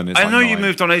 weeks. And then I know you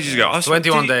moved on ages ago.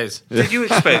 21 days. Did you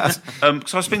expect...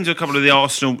 Because I was speaking to a couple of the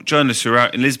Arsenal journalists who are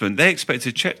out in Lisbon. They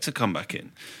expected Cech to come back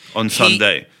in on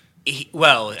Sunday. Do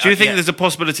you think there's a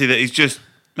possibility that he's just...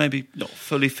 maybe not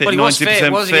fully fit. Well, he was 90%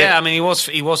 fit, was he? fit. Yeah, I mean,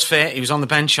 he was fit. He was on the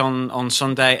bench on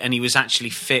Sunday, and he was actually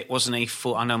fit, wasn't he?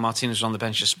 I know Martinez was on the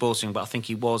bench at Sporting, but I think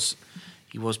he was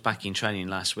back in training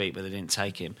last week, but they didn't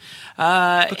take him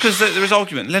because there is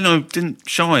argument. Leno didn't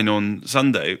shine on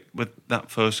Sunday with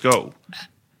that first goal.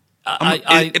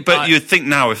 But you'd think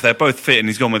now if they're both fit and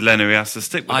he's gone with Leno, he has to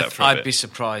stick with that for a bit. I'd be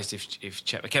surprised if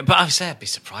Cech became. But I'd be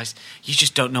surprised. You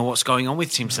just don't know what's going on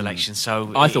with team selection.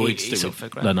 So I thought he'd stick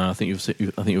with Leno. I think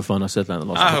you're fine. I said that in the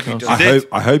last podcast.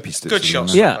 I hope he sticks. Good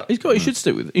shots. Yeah, he should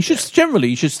stick with. He should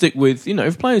generally stick with.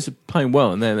 If players are playing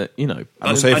well and they're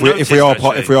So if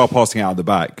we are passing out of the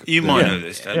back, you might know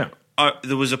this. Dan.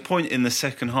 There was a point in the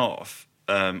second half.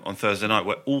 On Thursday night,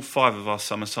 where all 5 of our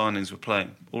summer signings were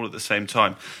playing all at the same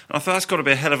time, and I thought that's got to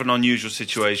be a hell of an unusual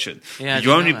situation. Yeah,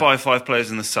 you only buy 5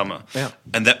 players in the summer,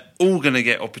 and they're all going to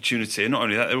get opportunity. And not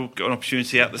only that, they've all got an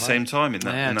opportunity at the same time in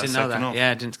that second half.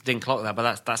 Yeah, I didn't clock that,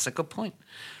 but that's a good point.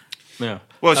 Yeah.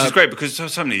 Well, it's just great because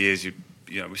so many years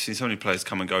we've seen so many players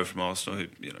come and go from Arsenal who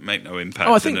make no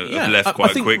impact and have left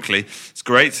quite quickly. It's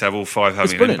great to have all 5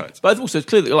 having an impact. But also, it's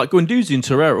clear that Guendouzi and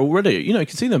Torreira already, you can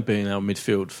see them being in our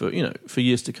midfield for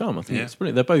years to come. I think it's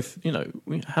brilliant. They're both,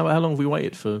 how long have we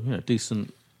waited for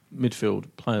decent midfield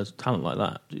players, talent like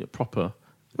that, proper.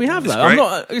 We have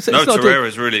that. Torreira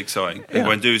is really exciting. And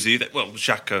Guendouzi,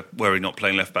 Xhaka, were he not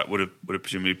playing left back, would have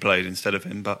presumably played instead of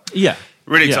him. But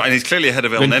really exciting. He's clearly ahead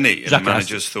of El Neni in the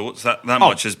manager's thoughts. That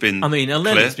much has been. I mean, El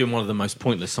Neni's been one of the most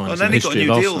pointless signings. El Neni got a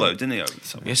new deal though, didn't he? Over the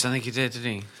summer? Yes, I think he did.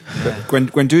 Didn't he?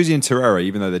 Guendouzi and Torreira,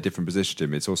 even though they're different positions to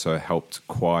him, it's also helped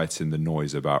quieten the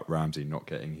noise about Ramsey not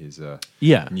getting his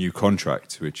new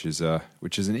contract, which is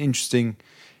an interesting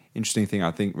thing.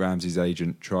 I think Ramsey's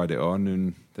agent tried it on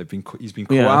and. He's been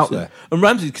caught out there. And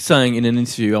Ramsey's saying in an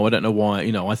interview, I don't know why,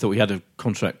 I thought we had a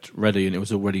contract ready and it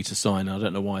was all ready to sign. I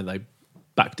don't know why they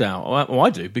backed out. Well,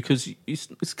 I do, because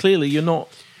it's clearly you're not...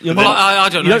 I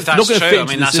don't know if that's true. I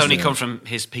mean, that's only come from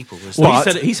his people. He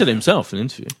said it himself in an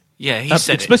interview. Yeah, he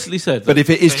explicitly said that. But if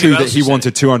it is true that he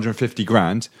wanted 250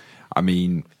 grand, I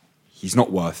mean, he's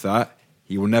not worth that.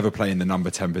 He will never play in the number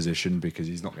 10 position because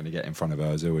he's not going to get in front of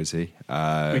Ozil, is he?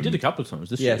 He did a couple of times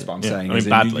this year. Yes, but I'm saying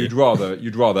badly. You'd rather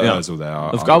Ozil there.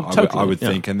 I would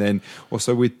think. And then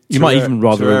also with might even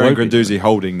rather Guendouzi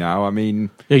holding now. I mean,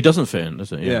 he doesn't fit in, does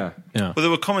he? Yeah. Well, there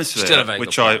were comments there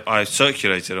which I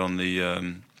circulated on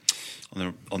the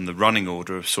running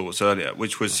order of sorts earlier,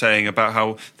 which was saying about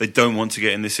how they don't want to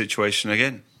get in this situation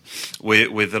again.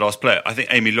 With the last player, I think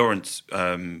Amy Lawrence.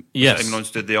 Amy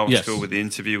Lawrence did the article with the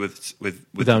interview with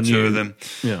the two of them.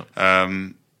 Yeah,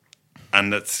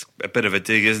 and that's a bit of a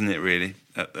dig, isn't it? Really,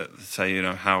 say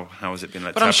how has it been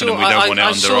let to happen? And we don't want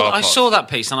it under our I saw that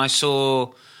piece, and I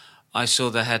saw I saw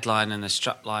the headline and the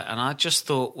strapline, and I just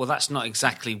thought, well, that's not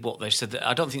exactly what they've said.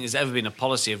 I don't think there's ever been a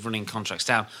policy of running contracts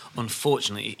down.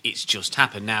 Unfortunately, it's just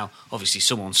happened. Now, obviously,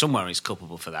 someone somewhere is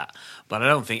culpable for that, but I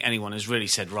don't think anyone has really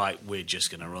said, right, we're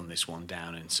just going to run this one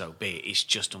down, and so be it. It's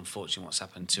just unfortunate what's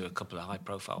happened to a couple of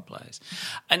high-profile players.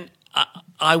 And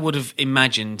I would have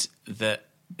imagined that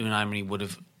Unai Emery would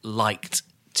have liked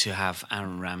to have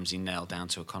Aaron Ramsey nailed down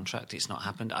to a contract. It's not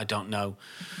happened. I don't know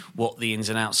what the ins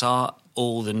and outs are.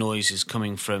 All the noise is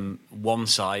coming from one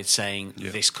side saying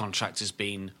this contract has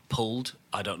been pulled.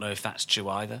 I don't know if that's true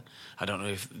either. I don't know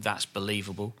if that's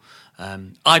believable.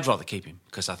 I'd rather keep him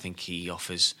because I think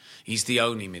he's the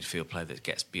only midfield player that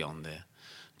gets beyond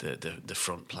the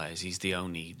front players. He's the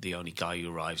only guy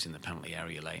who arrives in the penalty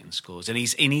area late and scores. And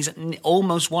he's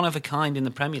almost one of a kind in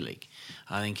the Premier League.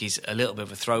 I think he's a little bit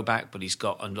of a throwback, but he's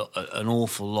got an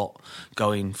awful lot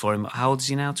going for him. How old is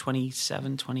he now?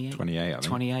 27, 28? 28, I think.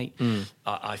 28.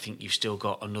 I think you've still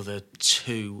got another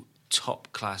 2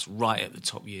 top class, right at the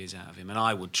top years out of him. And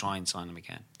I would try and sign him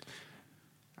again.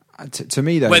 To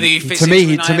me, though,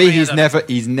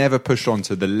 he's never pushed on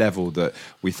to the level that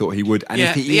we thought he would. And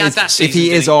if he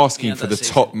is asking for the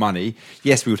top money,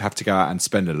 yes, we would have to go out and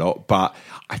spend a lot. But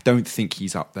I don't think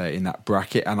he's up there in that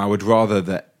bracket. And I would rather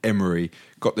that Emery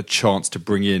got the chance to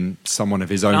bring in someone of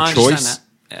his own choice.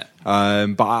 Yeah.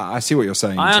 But I see what you're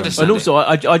saying. I understand. And also,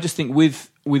 I just think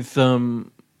with the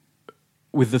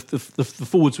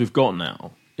forwards we've got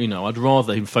now, I'd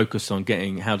rather him focus on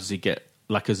getting how does he get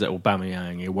Lacazette,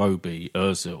 Aubameyang, Iwobi,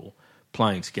 Ozil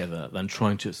playing together than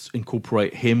trying to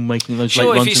incorporate him making those late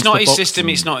runs. Sure, if it's not his system,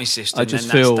 it's not his system. I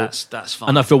just feel that's fine.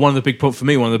 And I feel one of the big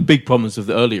problems of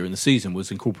the earlier in the season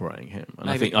was incorporating him. And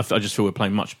I just feel we're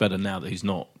playing much better now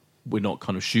that we're not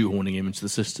kind of shoehorning him into the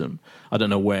system. I don't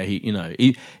know where I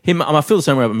feel the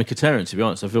same way about Mkhitaryan, to be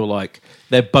honest. I feel like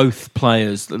they're both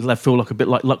players that feel like a bit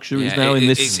like luxuries now in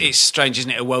this. It's strange, isn't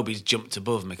it? Iwobi's jumped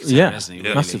above Mkhitaryan, hasn't he?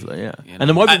 Really? Massively, yeah.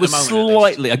 And Iwobi was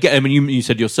slightly, I get him, and you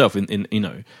said yourself,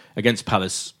 in against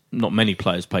Palace, not many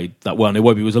players played that well, and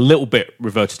Iwobi was a little bit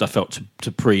reverted, I felt,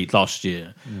 to pre last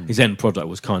year. His end product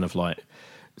was kind of like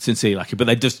sincerely lucky, but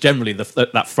they just generally,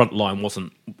 that front line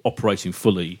wasn't operating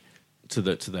fully to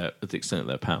the extent of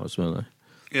their powers, weren't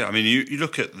they? Yeah, I mean, you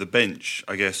look at the bench,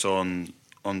 I guess, on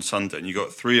Sunday, and you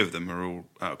got 3 of them are all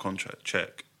out of contract: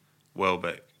 Cech,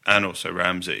 Welbeck, and also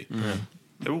Ramsey.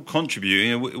 They're all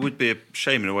contributing. It would be a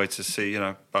shame in a way to see,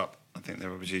 but I think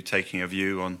they're obviously taking a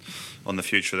view on the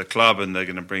future of the club, and they're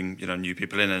going to bring new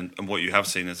people in. And what you have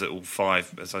seen is that all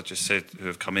 5, as I just said, who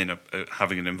have come in are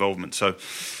having an involvement. So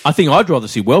I think I'd rather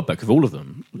see Welbeck of all of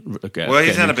them.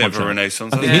 He's had a bit of a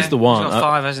renaissance. I think he's the one. He's got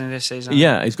 5, hasn't he, this season?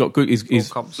 Yeah, he's got good.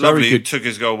 He's lovely. Good. Took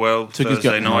his goal well.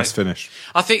 Thursday night. Nice finish.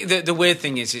 I think the weird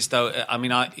thing is though. I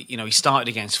mean, he started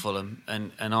against Fulham,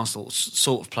 and Arsenal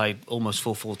sort of played almost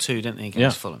 4-4-2, didn't they,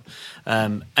 against Fulham?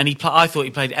 And I thought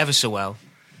he played ever so well.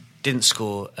 Didn't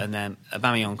score, and then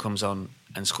Aubameyang comes on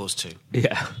and scores 2.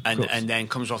 Yeah, and then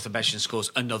comes off the bench and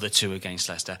scores another 2 against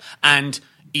Leicester. And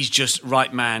he's just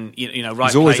right man, right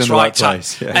he's always place, in the right time.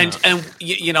 Place. Yeah.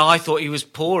 And I thought he was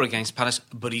poor against Palace,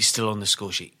 but he's still on the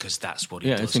score sheet because that's what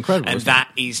he does. It's incredible. And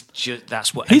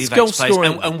that's what his goal plays.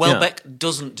 scoring, and Welbeck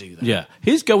doesn't do that. Yeah,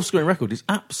 his goal scoring record is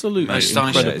absolutely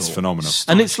incredible. It's phenomenal,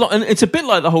 and it's a bit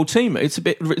like the whole team. It's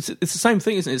the same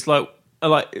thing, isn't it? It's like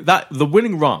that the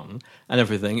winning run and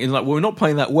everything is like we're not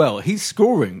playing that well. His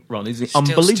scoring run is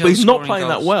unbelievable. He's not playing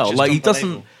that well. Like he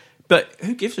doesn't. But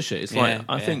who gives a shit? It's like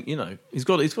I think he's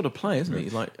got to play, isn't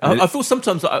he? Like I feel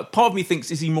sometimes part of me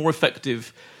thinks is he more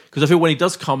effective. Because I feel when he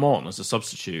does come on as a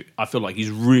substitute, I feel like he's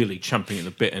really champing at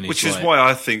the bit. And which is why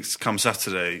I think come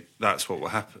Saturday, that's what will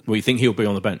happen. Well, you think he'll be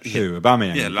on the bench? Who,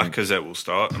 Aubameyang? Yeah, Lacazette will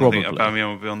start. Probably. And I think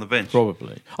Aubameyang will be on the bench.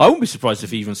 Probably. I wouldn't be surprised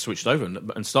if he even switched over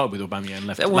and started with Aubameyang and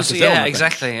left Lacazette on the bench.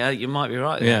 Exactly. You might be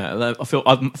right. Yeah, I feel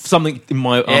something in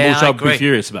my... I'd be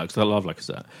furious about because I love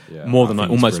Lacazette. Yeah,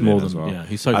 almost more than... Well. Yeah,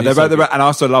 he's so... And I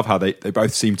also love how they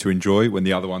both seem to enjoy when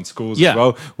the other one scores as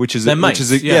well, which is... It makes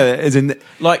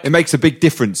a big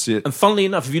difference. And funnily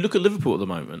enough, if you look at Liverpool at the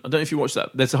moment, I don't know if you watch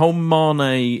that. There's a whole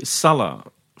Mane Salah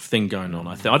thing going on.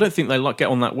 I don't think they get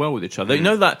on that well with each other. You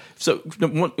know that. So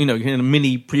in a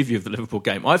mini preview of the Liverpool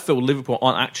game, I feel Liverpool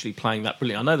aren't actually playing that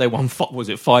brilliant. I know they won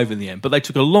 5 in the end, but they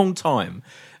took a long time,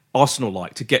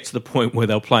 Arsenal-like, to get to the point where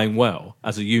they're playing well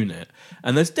as a unit.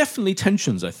 And there's definitely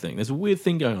tensions. I think there's a weird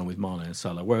thing going on with Mane and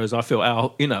Salah. Whereas I feel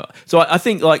so I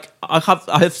think I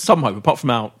have some hope apart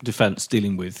from our defence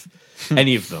dealing with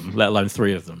any of them, let alone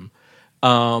 3 of them.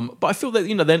 But I feel that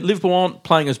then Liverpool aren't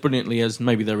playing as brilliantly as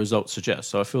maybe their results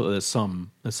suggest. So I feel that there's some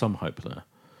hope there.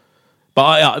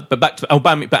 But back to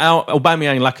Aubameyang,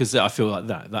 Aubameyang and Lacazette, I feel like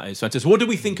that is fantastic. What do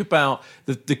we think about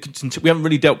we haven't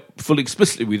really dealt fully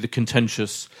explicitly with the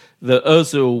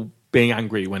Ozil being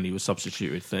angry when he was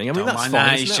substituted thing. I mean, that's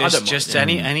fine. It's just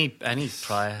any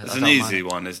player. It's an easy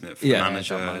one, isn't it? For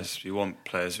managers, you want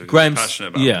players who are passionate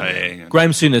about playing.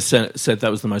 Graham Souness said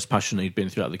that was the most passionate he'd been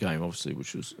throughout the game. Obviously,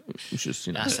 which was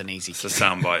that's an easy. It's a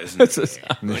soundbite, isn't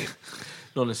it?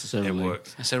 Not necessarily. It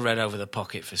works. It's a red over the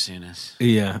pocket for Souness.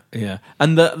 Yeah.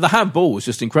 And the handball was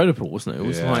just incredible, wasn't it? It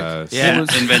was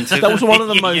inventive. That was one of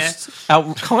the most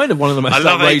kind of one of the most. I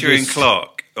love outrageous. Adrian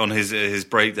Clark on his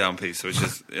breakdown piece, which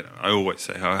is I always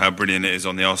say how brilliant it is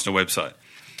on the Arsenal website.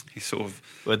 He sort of.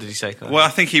 What did he say? Well, I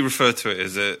think he referred to it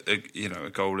as a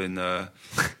goal in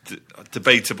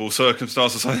debatable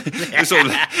circumstances. It sort of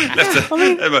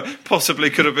left possibly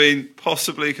could have been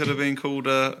called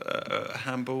a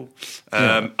handball.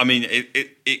 I mean,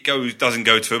 it doesn't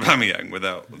go to Aubameyang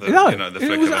without the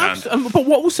flick of the hand. But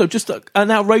what also just an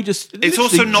outrageous. It's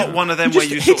also not one of them where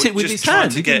you hit it with his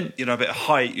hand to get a bit of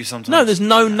height. You sometimes there's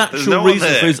no natural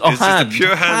reason for his hand. Just a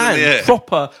pure hand in the air.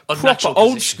 Proper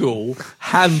old school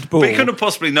handball. But he couldn't have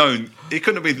possibly known. He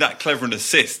couldn't have been that clever an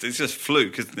assist. It's just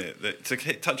fluke, isn't it? That to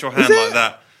touch your hand like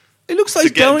that. It looks like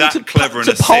he's going to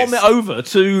palm it over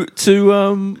to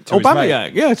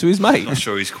Aubameyang, to his mate. I'm not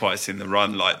sure he's quite seen the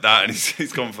run like that, and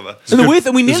he's gone for that. So the weird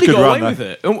thing, we nearly got away with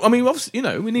it. I mean, obviously,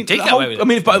 we need. I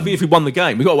mean, if we won the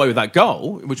game, we got away with that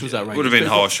goal, which was outrageous. Would have been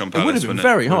harsh on Palace. It would have been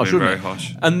very harsh, wouldn't it? Very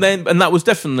harsh. And that was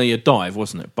definitely a dive,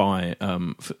 wasn't it, by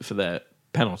for their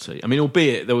penalty? I mean,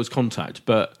 albeit there was contact,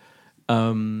 but.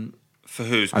 For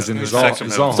who's? As in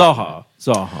Zaha.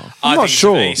 I'm not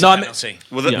sure. I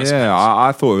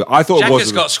thought it was.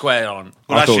 Xhaka's got square on.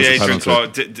 Well, actually, Adrian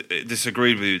Clark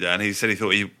disagreed with you, Dan. He said he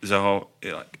thought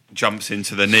Zaha jumps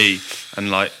into the knee and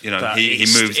he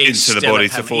moves into the body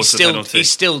to force the penalty. He's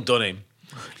still done him.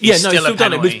 He's still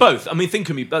done it. It was both. I mean, think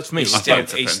of me. That's for me. He's still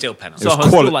penalty.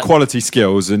 It was quality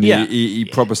skills, and he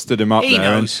proper stood him up there.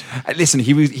 Knows. And listen,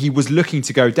 he was looking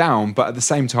to go down, but at the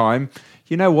same time,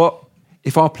 you know what?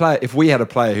 If we had a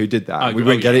player who did that, we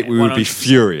wouldn't get it. We would be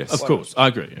furious. Of course, I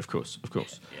agree. Of course. You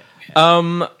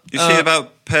see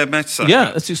about Per Mertesacker?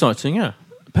 Yeah, that's exciting. Yeah,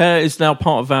 Per is now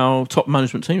part of our top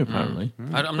management team. Apparently,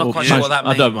 I'm not quite sure what that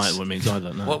means. I don't know what it means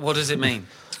either. No. What does it mean?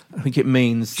 I think it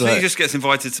means that he just gets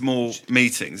invited to more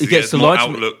meetings. He gets more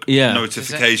Outlook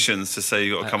notifications to say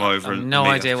you've got to come over. No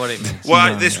idea what it means.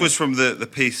 Well, this was from the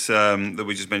piece that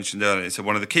we just mentioned earlier. So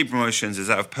one of the key promotions is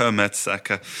that of Per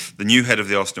Mertesacker, the new head of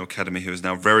the Arsenal Academy, who is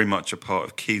now very much a part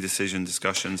of key decision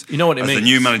discussions. You know what it means? The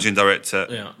new managing director,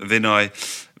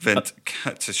 Vinay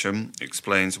Venkatesham,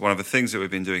 explains one of the things that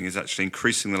we've been doing is actually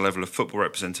increasing the level of football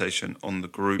representation on the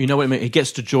group. You know what I mean? He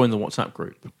gets to join the WhatsApp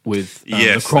group with the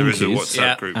Kroenkes. There is a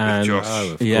WhatsApp group with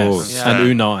Josh. Of course.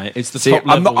 And Unai. It's the top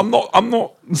level. I'm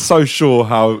not so sure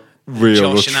how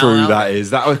real or true that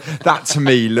is. That to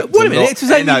me looked. Wait a minute, it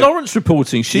was Amy Lawrence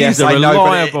reporting. She's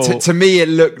reliable. To me, it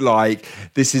looked like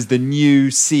this is the new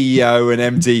CEO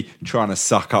and MD trying to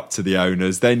suck up to the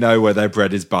owners. They know where their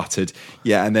bread is buttered.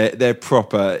 Yeah, and they're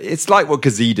proper. It's like what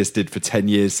Gazidis did for 10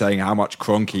 years, saying how much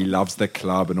Kroenke loves the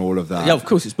club and all of that. Yeah, of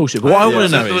course it's bullshit. But what I want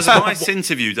to know there was a nice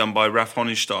interview done by Ralph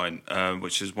Honigstein,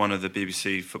 which is one of the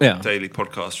BBC Football Daily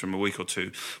podcasts from a week or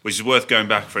two, which is worth going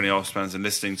back for any Arsenal fans and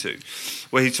listening to,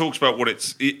 where he talks about what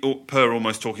it's Per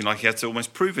almost talking like he had to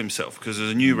almost prove himself because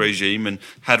there's a new regime, and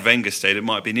had Wenger stayed, it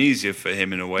might have been easier for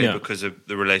him in a way because of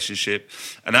the relationship.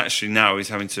 And actually now he's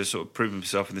having to sort of prove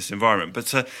himself in this environment. But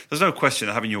there's no question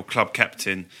that having your club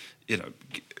captain,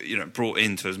 brought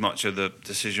into as much of the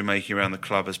decision making around the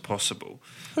club as possible.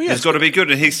 He's got to be good,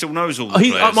 and he still knows all the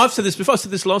players. I've said this before. I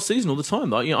said this last season all the time.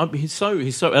 Like, he's so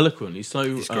eloquent. He's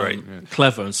great,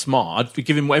 clever and smart. I'd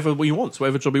give him whatever he wants,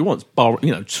 whatever job he wants. Bar,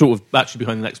 sort of actually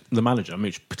behind the manager. I mean,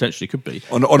 which potentially could be.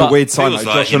 On a weird side note,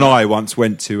 Josh and I once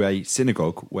went to a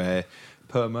synagogue where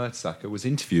Per Mertesacker was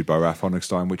interviewed by Ralph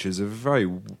Honigstein, which is a very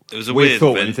weird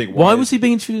thought when you think, why was he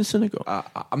being interviewed in synagote?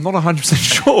 I'm not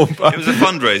 100% sure. But it was a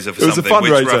fundraiser for something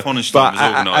which Ralph Honigstein was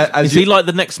organising. Is he like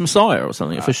the next Messiah or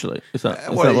something officially? Is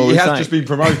that what he has just been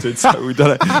promoted, so we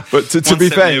don't know. But to be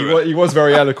fair, he was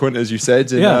very eloquent, as you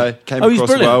said, and came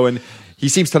across well, and he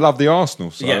seems to love the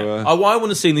Arsenal. So, what I want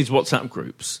to see in these WhatsApp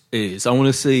groups is I want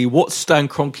to see what Stan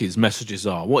Kroenke's messages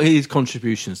are. What are his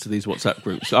contributions to these WhatsApp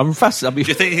groups? I'm fascinated.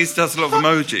 Do you think he does a lot of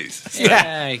emojis?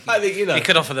 I think he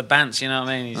could offer the bants. You know what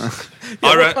I mean?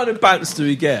 What kind of bants do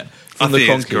we get? from I the think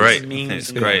it's Conkers. great. I think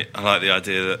it's great. I like the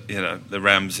idea that the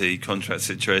Ramsey contract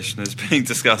situation is being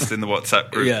discussed in the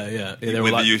WhatsApp group. Yeah. They were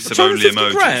with like, the use of only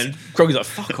emojis. Grand? Kroenke's like,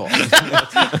 fuck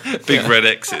off. Big red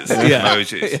X's,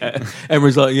 emojis. Yeah.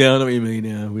 Everyone's like, yeah, I know what you mean.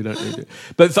 Yeah, we don't need it.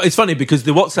 But it's funny because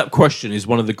the WhatsApp question is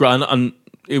one of the grand. And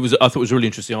I thought it was a really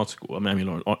interesting article. I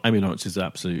mean, Amy Lawrence is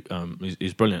absolute,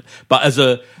 is brilliant. But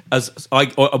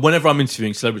whenever I'm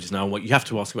interviewing celebrities now, you have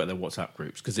to ask about their WhatsApp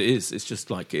groups because it's just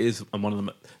like it is one of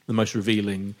the most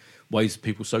revealing ways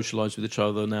people socialise with each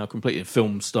other now. Completely,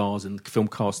 film stars and film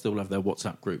cast still have their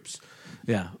WhatsApp groups.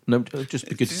 Yeah, no, just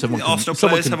because someone. Arsenal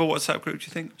players have a WhatsApp group. Do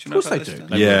you think? Do you know of course about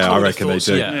they do. I reckon they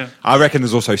do. Yeah. I reckon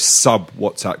there's also sub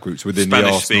WhatsApp groups within Spanish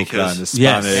the Arsenal speakers. clan. The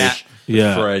Spanish,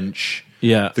 Yeah. the French,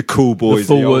 the cool boys,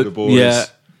 the older boys.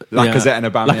 Lacazette and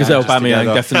Aubameyang.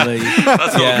 Aubameyang, definitely.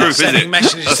 That's not a group, is Sending it?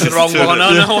 messages to the wrong one.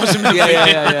 Oh, no, I wasn't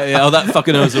Yeah. Oh, that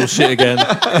fucking Ozil shit again.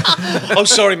 Oh,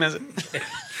 sorry, man.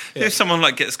 If someone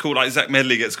gets called, like Zach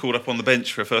Medley gets called up on the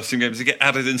bench for a first team game, does he get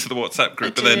added into the WhatsApp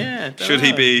group? But then should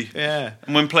he be? Yeah.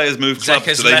 And when players move clubs,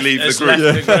 Zach do they leave the group?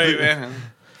 left the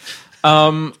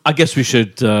group. I guess we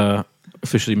should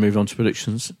officially move on to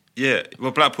predictions. Yeah,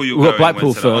 well, Blackpool, you're Well, going Blackpool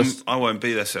Wednesday. first. I won't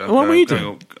be there, so What were you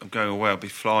doing? I'm going away. I'll be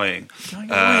flying.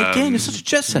 Again, you're such a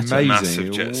jet setter. Amazing.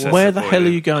 Massive jet setter. Where the hell are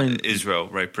you going? Israel,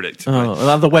 very predictably. Oh,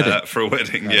 another wedding. For a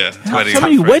wedding, yeah. How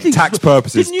many weddings? Tax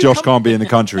purposes, Didn't you Josh come- can't be in the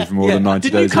country for more than 90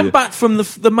 Didn't you days a come year. back from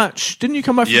the match? Didn't you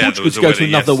come back from Yeah, there Portugal was to a go wedding. to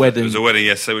another Yes, wedding? there was a wedding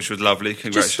yesterday, which was lovely. Just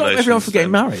Congratulations. stop everyone from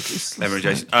getting married. It's Emma like-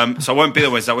 and Jason. So I won't be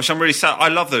there Wednesday, which I'm really sad. I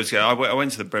love those guys. I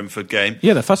went to the Brentford game.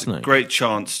 Yeah, they're fascinating. Great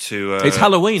chance to. It's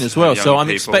Halloween as well, young so I'm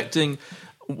people. expecting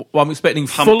pumpkin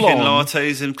full on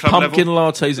lattes in club pumpkin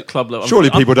level. lattes at club level. Surely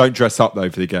people don't dress up though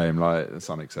for the game. That's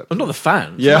unacceptable. I'm not the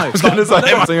fan. Yeah, No, I was gonna say,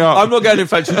 dressing up. I'm not going in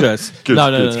fancy dress. Good, no.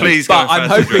 good. Please But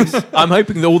go in fancy I'm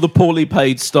hoping that all the poorly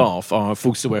paid staff are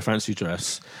forced to wear fancy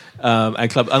dress. And I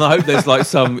hope there's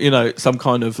some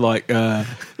kind of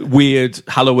weird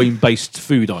Halloween based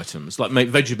food items, like maybe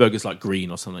veggie burgers like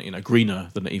green or something, greener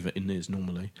than it even is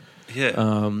normally. Yeah.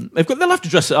 They'll have to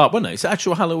dress it up, won't they? It's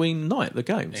actual Halloween night, the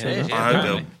game. So It is, I hope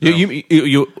apparently.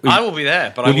 they'll- I will be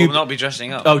there, but I will not be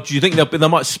dressing up. Oh, do you think they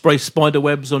might spray spider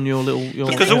webs on your little?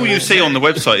 Because all you see on the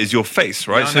website is your face,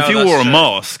 right? No, so if no, you that's wore a true.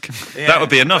 mask, that would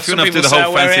be enough. You Some wouldn't have to do people the say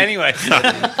whole I wear fancy. it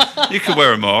anyway. You could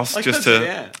wear a mask I just could to. do,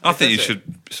 yeah. I think I you could should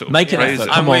sort of Make an raise effort.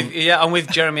 it. Come on. I'm with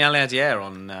Jeremy Aladier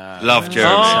on. Love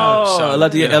Jeremy. Oh,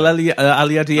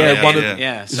 Aladier, one of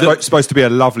Yeah. Supposed to be a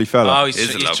lovely fella. Oh, he's Is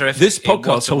it lovely? terrific. This What's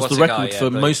podcast a- holds what's the a guy, record yeah, for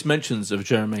but- most mentions of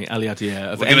Jeremy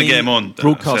Aladier. We're going to get him on.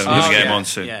 broadcast. So we're going to Oh, get him yeah. on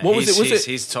soon. Yeah. What was it? Was He's-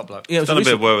 it? He's top bloke. Yeah, it was Done a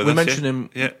bit of work with we us, mentioned yeah. him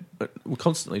Yeah.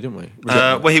 constantly, didn't we?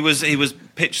 Well, he was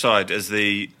pitch side as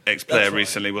the ex-player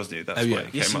recently, wasn't he? That's Oh, yeah. why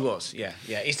he Yes, came he up. was.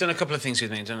 Yeah. He's done a couple of things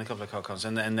with me. He's done a couple of co-cons,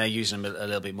 and they're using him a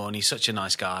little bit more. And he's such a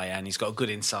nice guy, and he's got good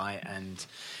insight, and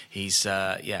he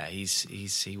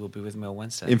will be with me on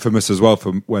Wednesday. Infamous as well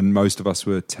from when most of us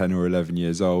were 10 or 11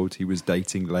 years old. He was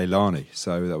dating Leilani.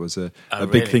 So that was a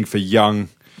big really? thing for young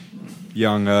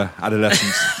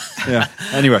adolescents. Yeah.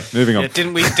 Anyway, moving on. Yeah,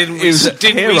 didn't we was a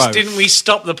hero. didn't we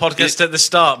stop the podcast at the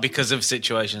start because of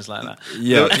situations like that?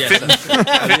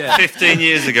 Yeah. 15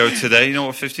 years ago today. You know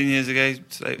what 15 years ago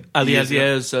today?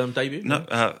 Aliadier's debut? No,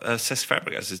 Cesc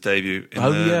Fabregas' debut in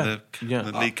Oh, the yeah.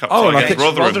 League Cup Oh, and I against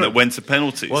think- Rotherham that went to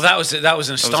penalties. Well, that was an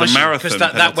astonishing marathon because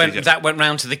that penalty, yeah. went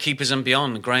round to the keepers and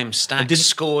beyond. Graham Stack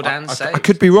scored and saved. I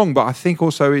could be wrong, but I think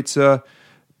also it's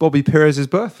Bobby Perez's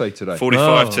birthday today.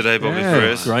 45 Oh, today, Bobby Yeah.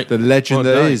 Perez. Great. The legend What a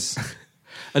that day. is.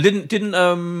 And didn't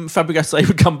Fabregas say he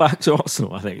would come back to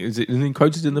Arsenal? I think isn't it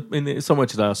quoted in somewhere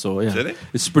today? I saw. Yeah, Did he?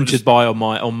 It's sprinted by on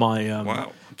my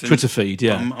Wow. Twitter feed.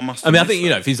 Yeah, I must I mean, I have think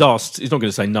missed if he's asked, he's not going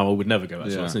to say no. I would never go back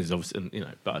to Yeah. Arsenal. He's obviously,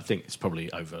 but I think it's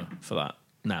probably over for that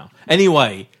now.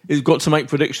 Anyway, he's got to make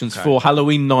predictions for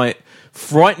Halloween night,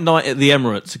 Fright Night at the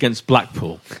Emirates against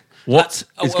Blackpool. What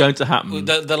is going to happen?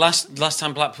 The last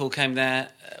time Blackpool came there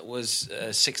was a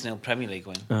 6-0 Premier League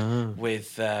win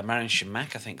with Marion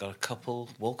Shamak. I think got a couple.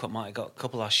 Walcott might have got a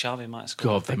couple. Arshavi might have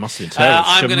scored. God, they must have been terrible.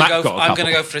 I'm going to Shamak got a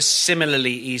couple. go for a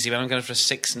similarly easy one. I'm going for a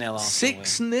 6-0 Arsenal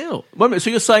 6-0. Wait a minute. So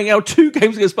you're saying our 2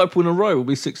 games against Blackpool in a row will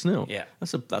be 6-0? Yeah.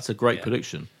 That's a great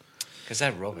prediction. because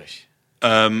they're rubbish.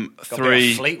 Got a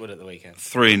bit of Fleetwood at the weekend.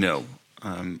 3-0.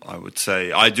 I would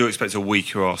say I do expect a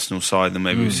weaker Arsenal side than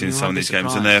maybe we've seen in some of these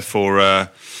games, and therefore, I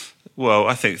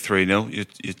think 3-0.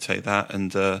 You'd take that,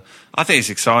 and I think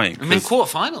it's exciting. I mean,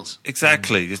 quarterfinals.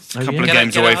 Exactly, it's a couple yeah. of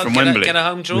games away from Wembley. Get a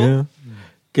home draw. Yeah.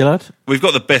 Gillard? We've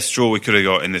got the best draw we could have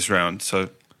got in this round, so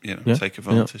take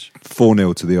advantage.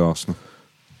 4-0 to the Arsenal.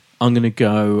 I'm going to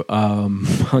go. I'm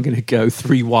going to go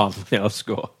 3-1. I think I'll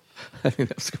score. I think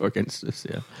they'll score against us.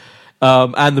 Yeah,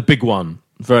 and the big one,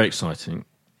 very exciting.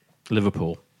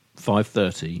 Liverpool,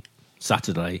 5:30,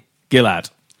 Saturday. Gillard.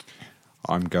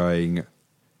 I'm going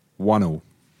 1-1.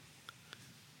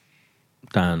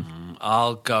 Dan.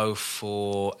 I'll go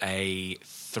for a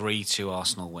 3-2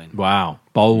 Arsenal win. Wow.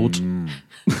 Bold.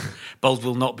 Bold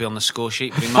will not be on the score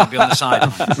sheet, but he might be on the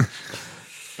sideline.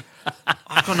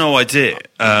 I've got no idea,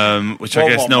 which I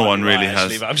guess no one really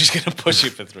has. But I'm just going to push it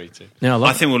for 3-2. Yeah,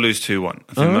 I think we'll lose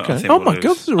 2-1. Okay. Oh my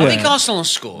God! I think Arsenal will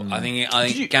score. I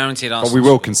think guaranteed Arsenal. But we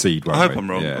will concede. I hope I'm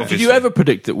wrong. Yeah. Did you ever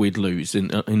predict that we'd lose in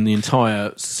the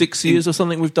entire 6 years or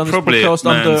something we've done this Probably podcast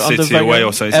Man under City Wenger? away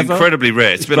or so. It's Ever? incredibly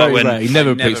rare. It's a bit Very like when rare. He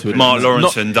never predicts with Mark us.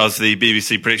 Lawrenson does the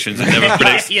BBC predictions and never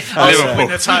predicts I'll win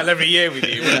the title every year with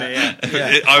you, wouldn't it?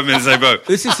 Yeah. I'm in the same boat.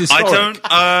 This is historic.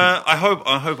 I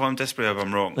hope I'm desperately hope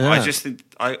I'm wrong. Yeah. I just think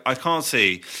I can't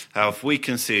see how if we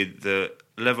concede the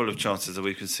level of chances that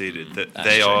we conceded that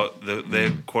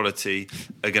their quality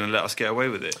are going to let us get away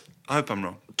with it. I hope I'm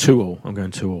wrong. 2-2. I'm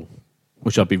going 2-2,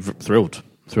 which I'd be thrilled.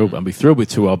 I'd be thrilled with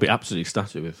 2-2. I'll be absolutely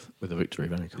ecstatic with a victory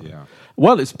of any kind. Yeah.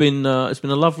 Well, it's been a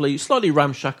lovely, slightly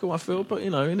ramshackle, I feel, but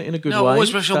in a good way.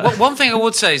 Always one thing I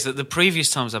would say is that the previous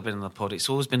times I've been on the pod, it's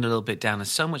always been a little bit down. There's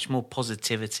so much more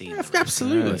positivity. Yeah,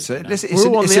 absolutely.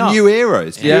 It's a new era.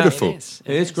 It's beautiful. It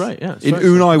is great. Yeah, in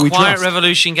Unai we Quiet trust.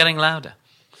 revolution getting louder.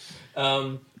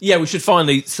 We should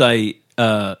finally say,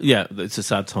 it's a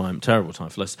sad time, terrible time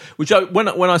for Leicester. Which when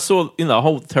I saw the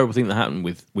whole terrible thing that happened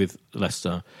with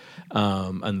Leicester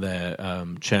and their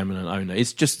chairman and owner,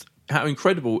 it's just how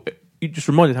incredible. You just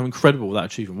reminded how incredible that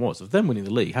achievement was. Of them winning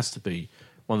the league has to be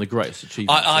one of the greatest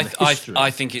achievements in the history. I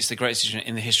think it's the greatest achievement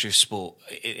in the history of sport,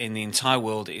 in the entire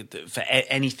world, for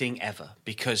anything ever.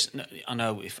 Because I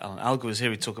know if Alan Alger was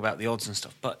here, he'd talk about the odds and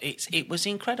stuff, but it was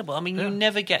incredible. I mean, you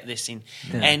never get this in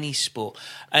any sport.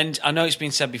 And I know it's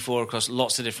been said before across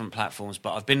lots of different platforms,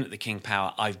 but I've been at the King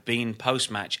Power. I've been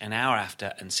post-match an hour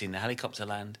after and seen the helicopter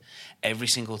land every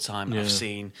single time. I've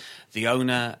seen the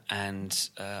owner and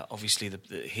obviously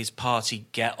his party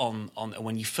get on.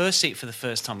 When you first see it for the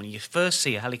first time, when you first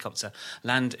see a helicopter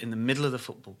land in the middle of the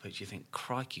football pitch, you think,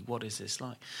 crikey, what is this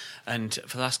like? And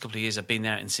for the last couple of years I've been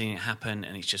there and seen it happen,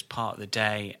 and it's just part of the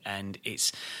day, and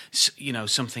it's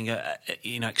something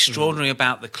extraordinary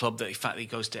about the club, that in fact he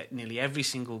goes to nearly every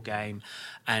single game,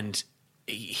 and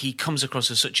he comes across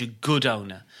as such a good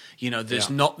owner. There's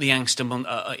not the angst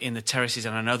in the terraces,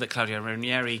 and I know that Claudio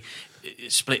Ranieri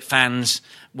split fans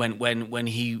when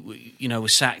he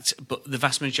was sacked, but the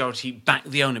vast majority backed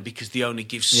the owner because the owner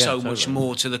gives much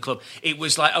more to the club. It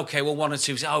was like, okay, well, one or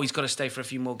two, he's got to stay for a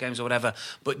few more games or whatever,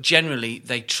 but generally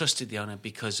they trusted the owner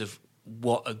because of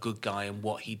what a good guy and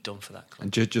what he'd done for that club.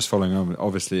 And just following on,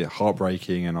 obviously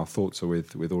heartbreaking, and our thoughts are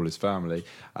with all his family,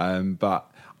 but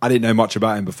I didn't know much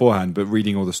about him beforehand, but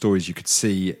reading all the stories you could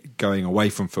see going away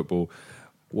from football,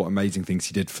 what amazing things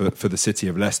he did for the city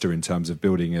of Leicester in terms of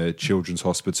building a children's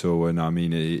hospital. And I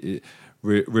mean,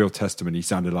 real testament. He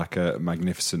sounded like a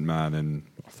magnificent man, and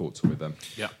our thoughts are with them.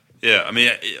 Yeah, I mean,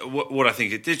 what I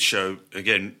think it did show,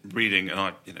 again, reading, and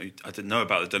I didn't know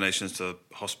about the donations to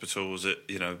hospitals at,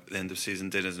 the end of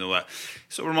season dinners and all that.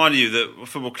 It sort of reminded you that what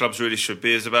football clubs really should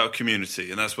be is about a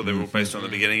community, and that's what they were all based on at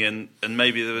the beginning. And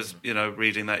maybe there was,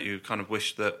 reading that, you kind of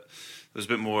wished that there was a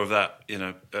bit more of that,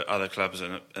 at other clubs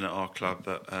and at our club.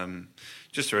 But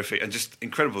just terrific, and just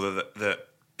incredible that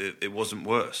it wasn't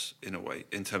worse in a way,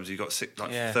 in terms of you got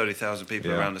 30,000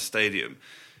 people around the stadium.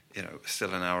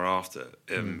 Still an hour after.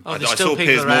 I saw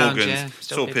Piers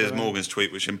Morgan's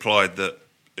tweet, which implied that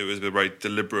it was a very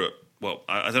deliberate. Well,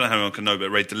 I don't know how anyone can know, but a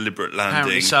very deliberate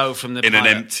landing. So from the in an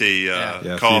empty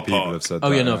car park. Have said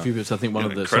a few people. I think one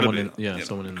of the someone in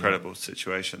incredible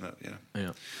situation. That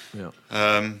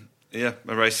Yeah,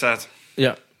 very sad.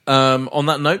 Yeah. On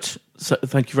that note,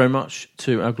 thank you very much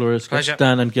to our glorious guests,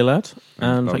 Dan and Gillard,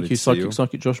 and thank you,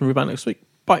 Psychic Josh, and we'll be back next week.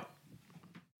 Bye.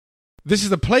 This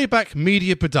is a Playback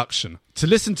Media production. To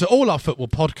listen to all our football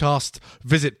podcasts,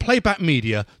 visit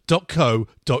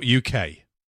playbackmedia.co.uk.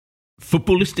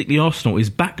 Footballistically Arsenal is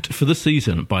backed for the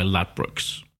season by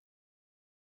Ladbrokes.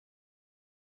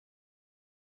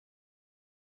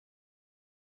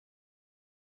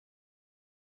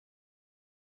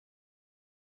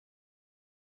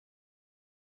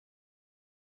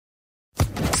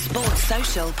 Sports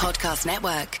Social Podcast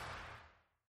Network.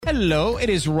 Hello, it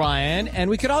is Ryan, and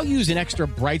we could all use an extra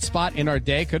bright spot in our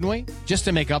day, couldn't we? Just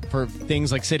to make up for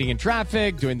things like sitting in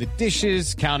traffic, doing the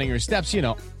dishes, counting your steps,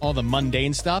 all the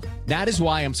mundane stuff. That is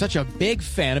why I'm such a big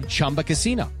fan of Chumba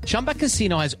Casino. Chumba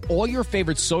Casino has all your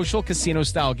favorite social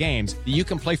casino-style games that you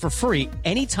can play for free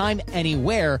anytime,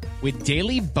 anywhere with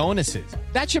daily bonuses.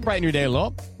 That should brighten your day a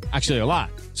little. Actually, a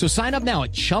lot. So sign up now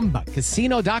at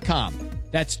ChumbaCasino.com.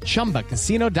 That's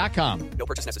ChumbaCasino.com. No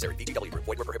purchase necessary. VGW Group.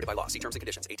 Void where prohibited by law. See terms and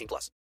conditions. 18+.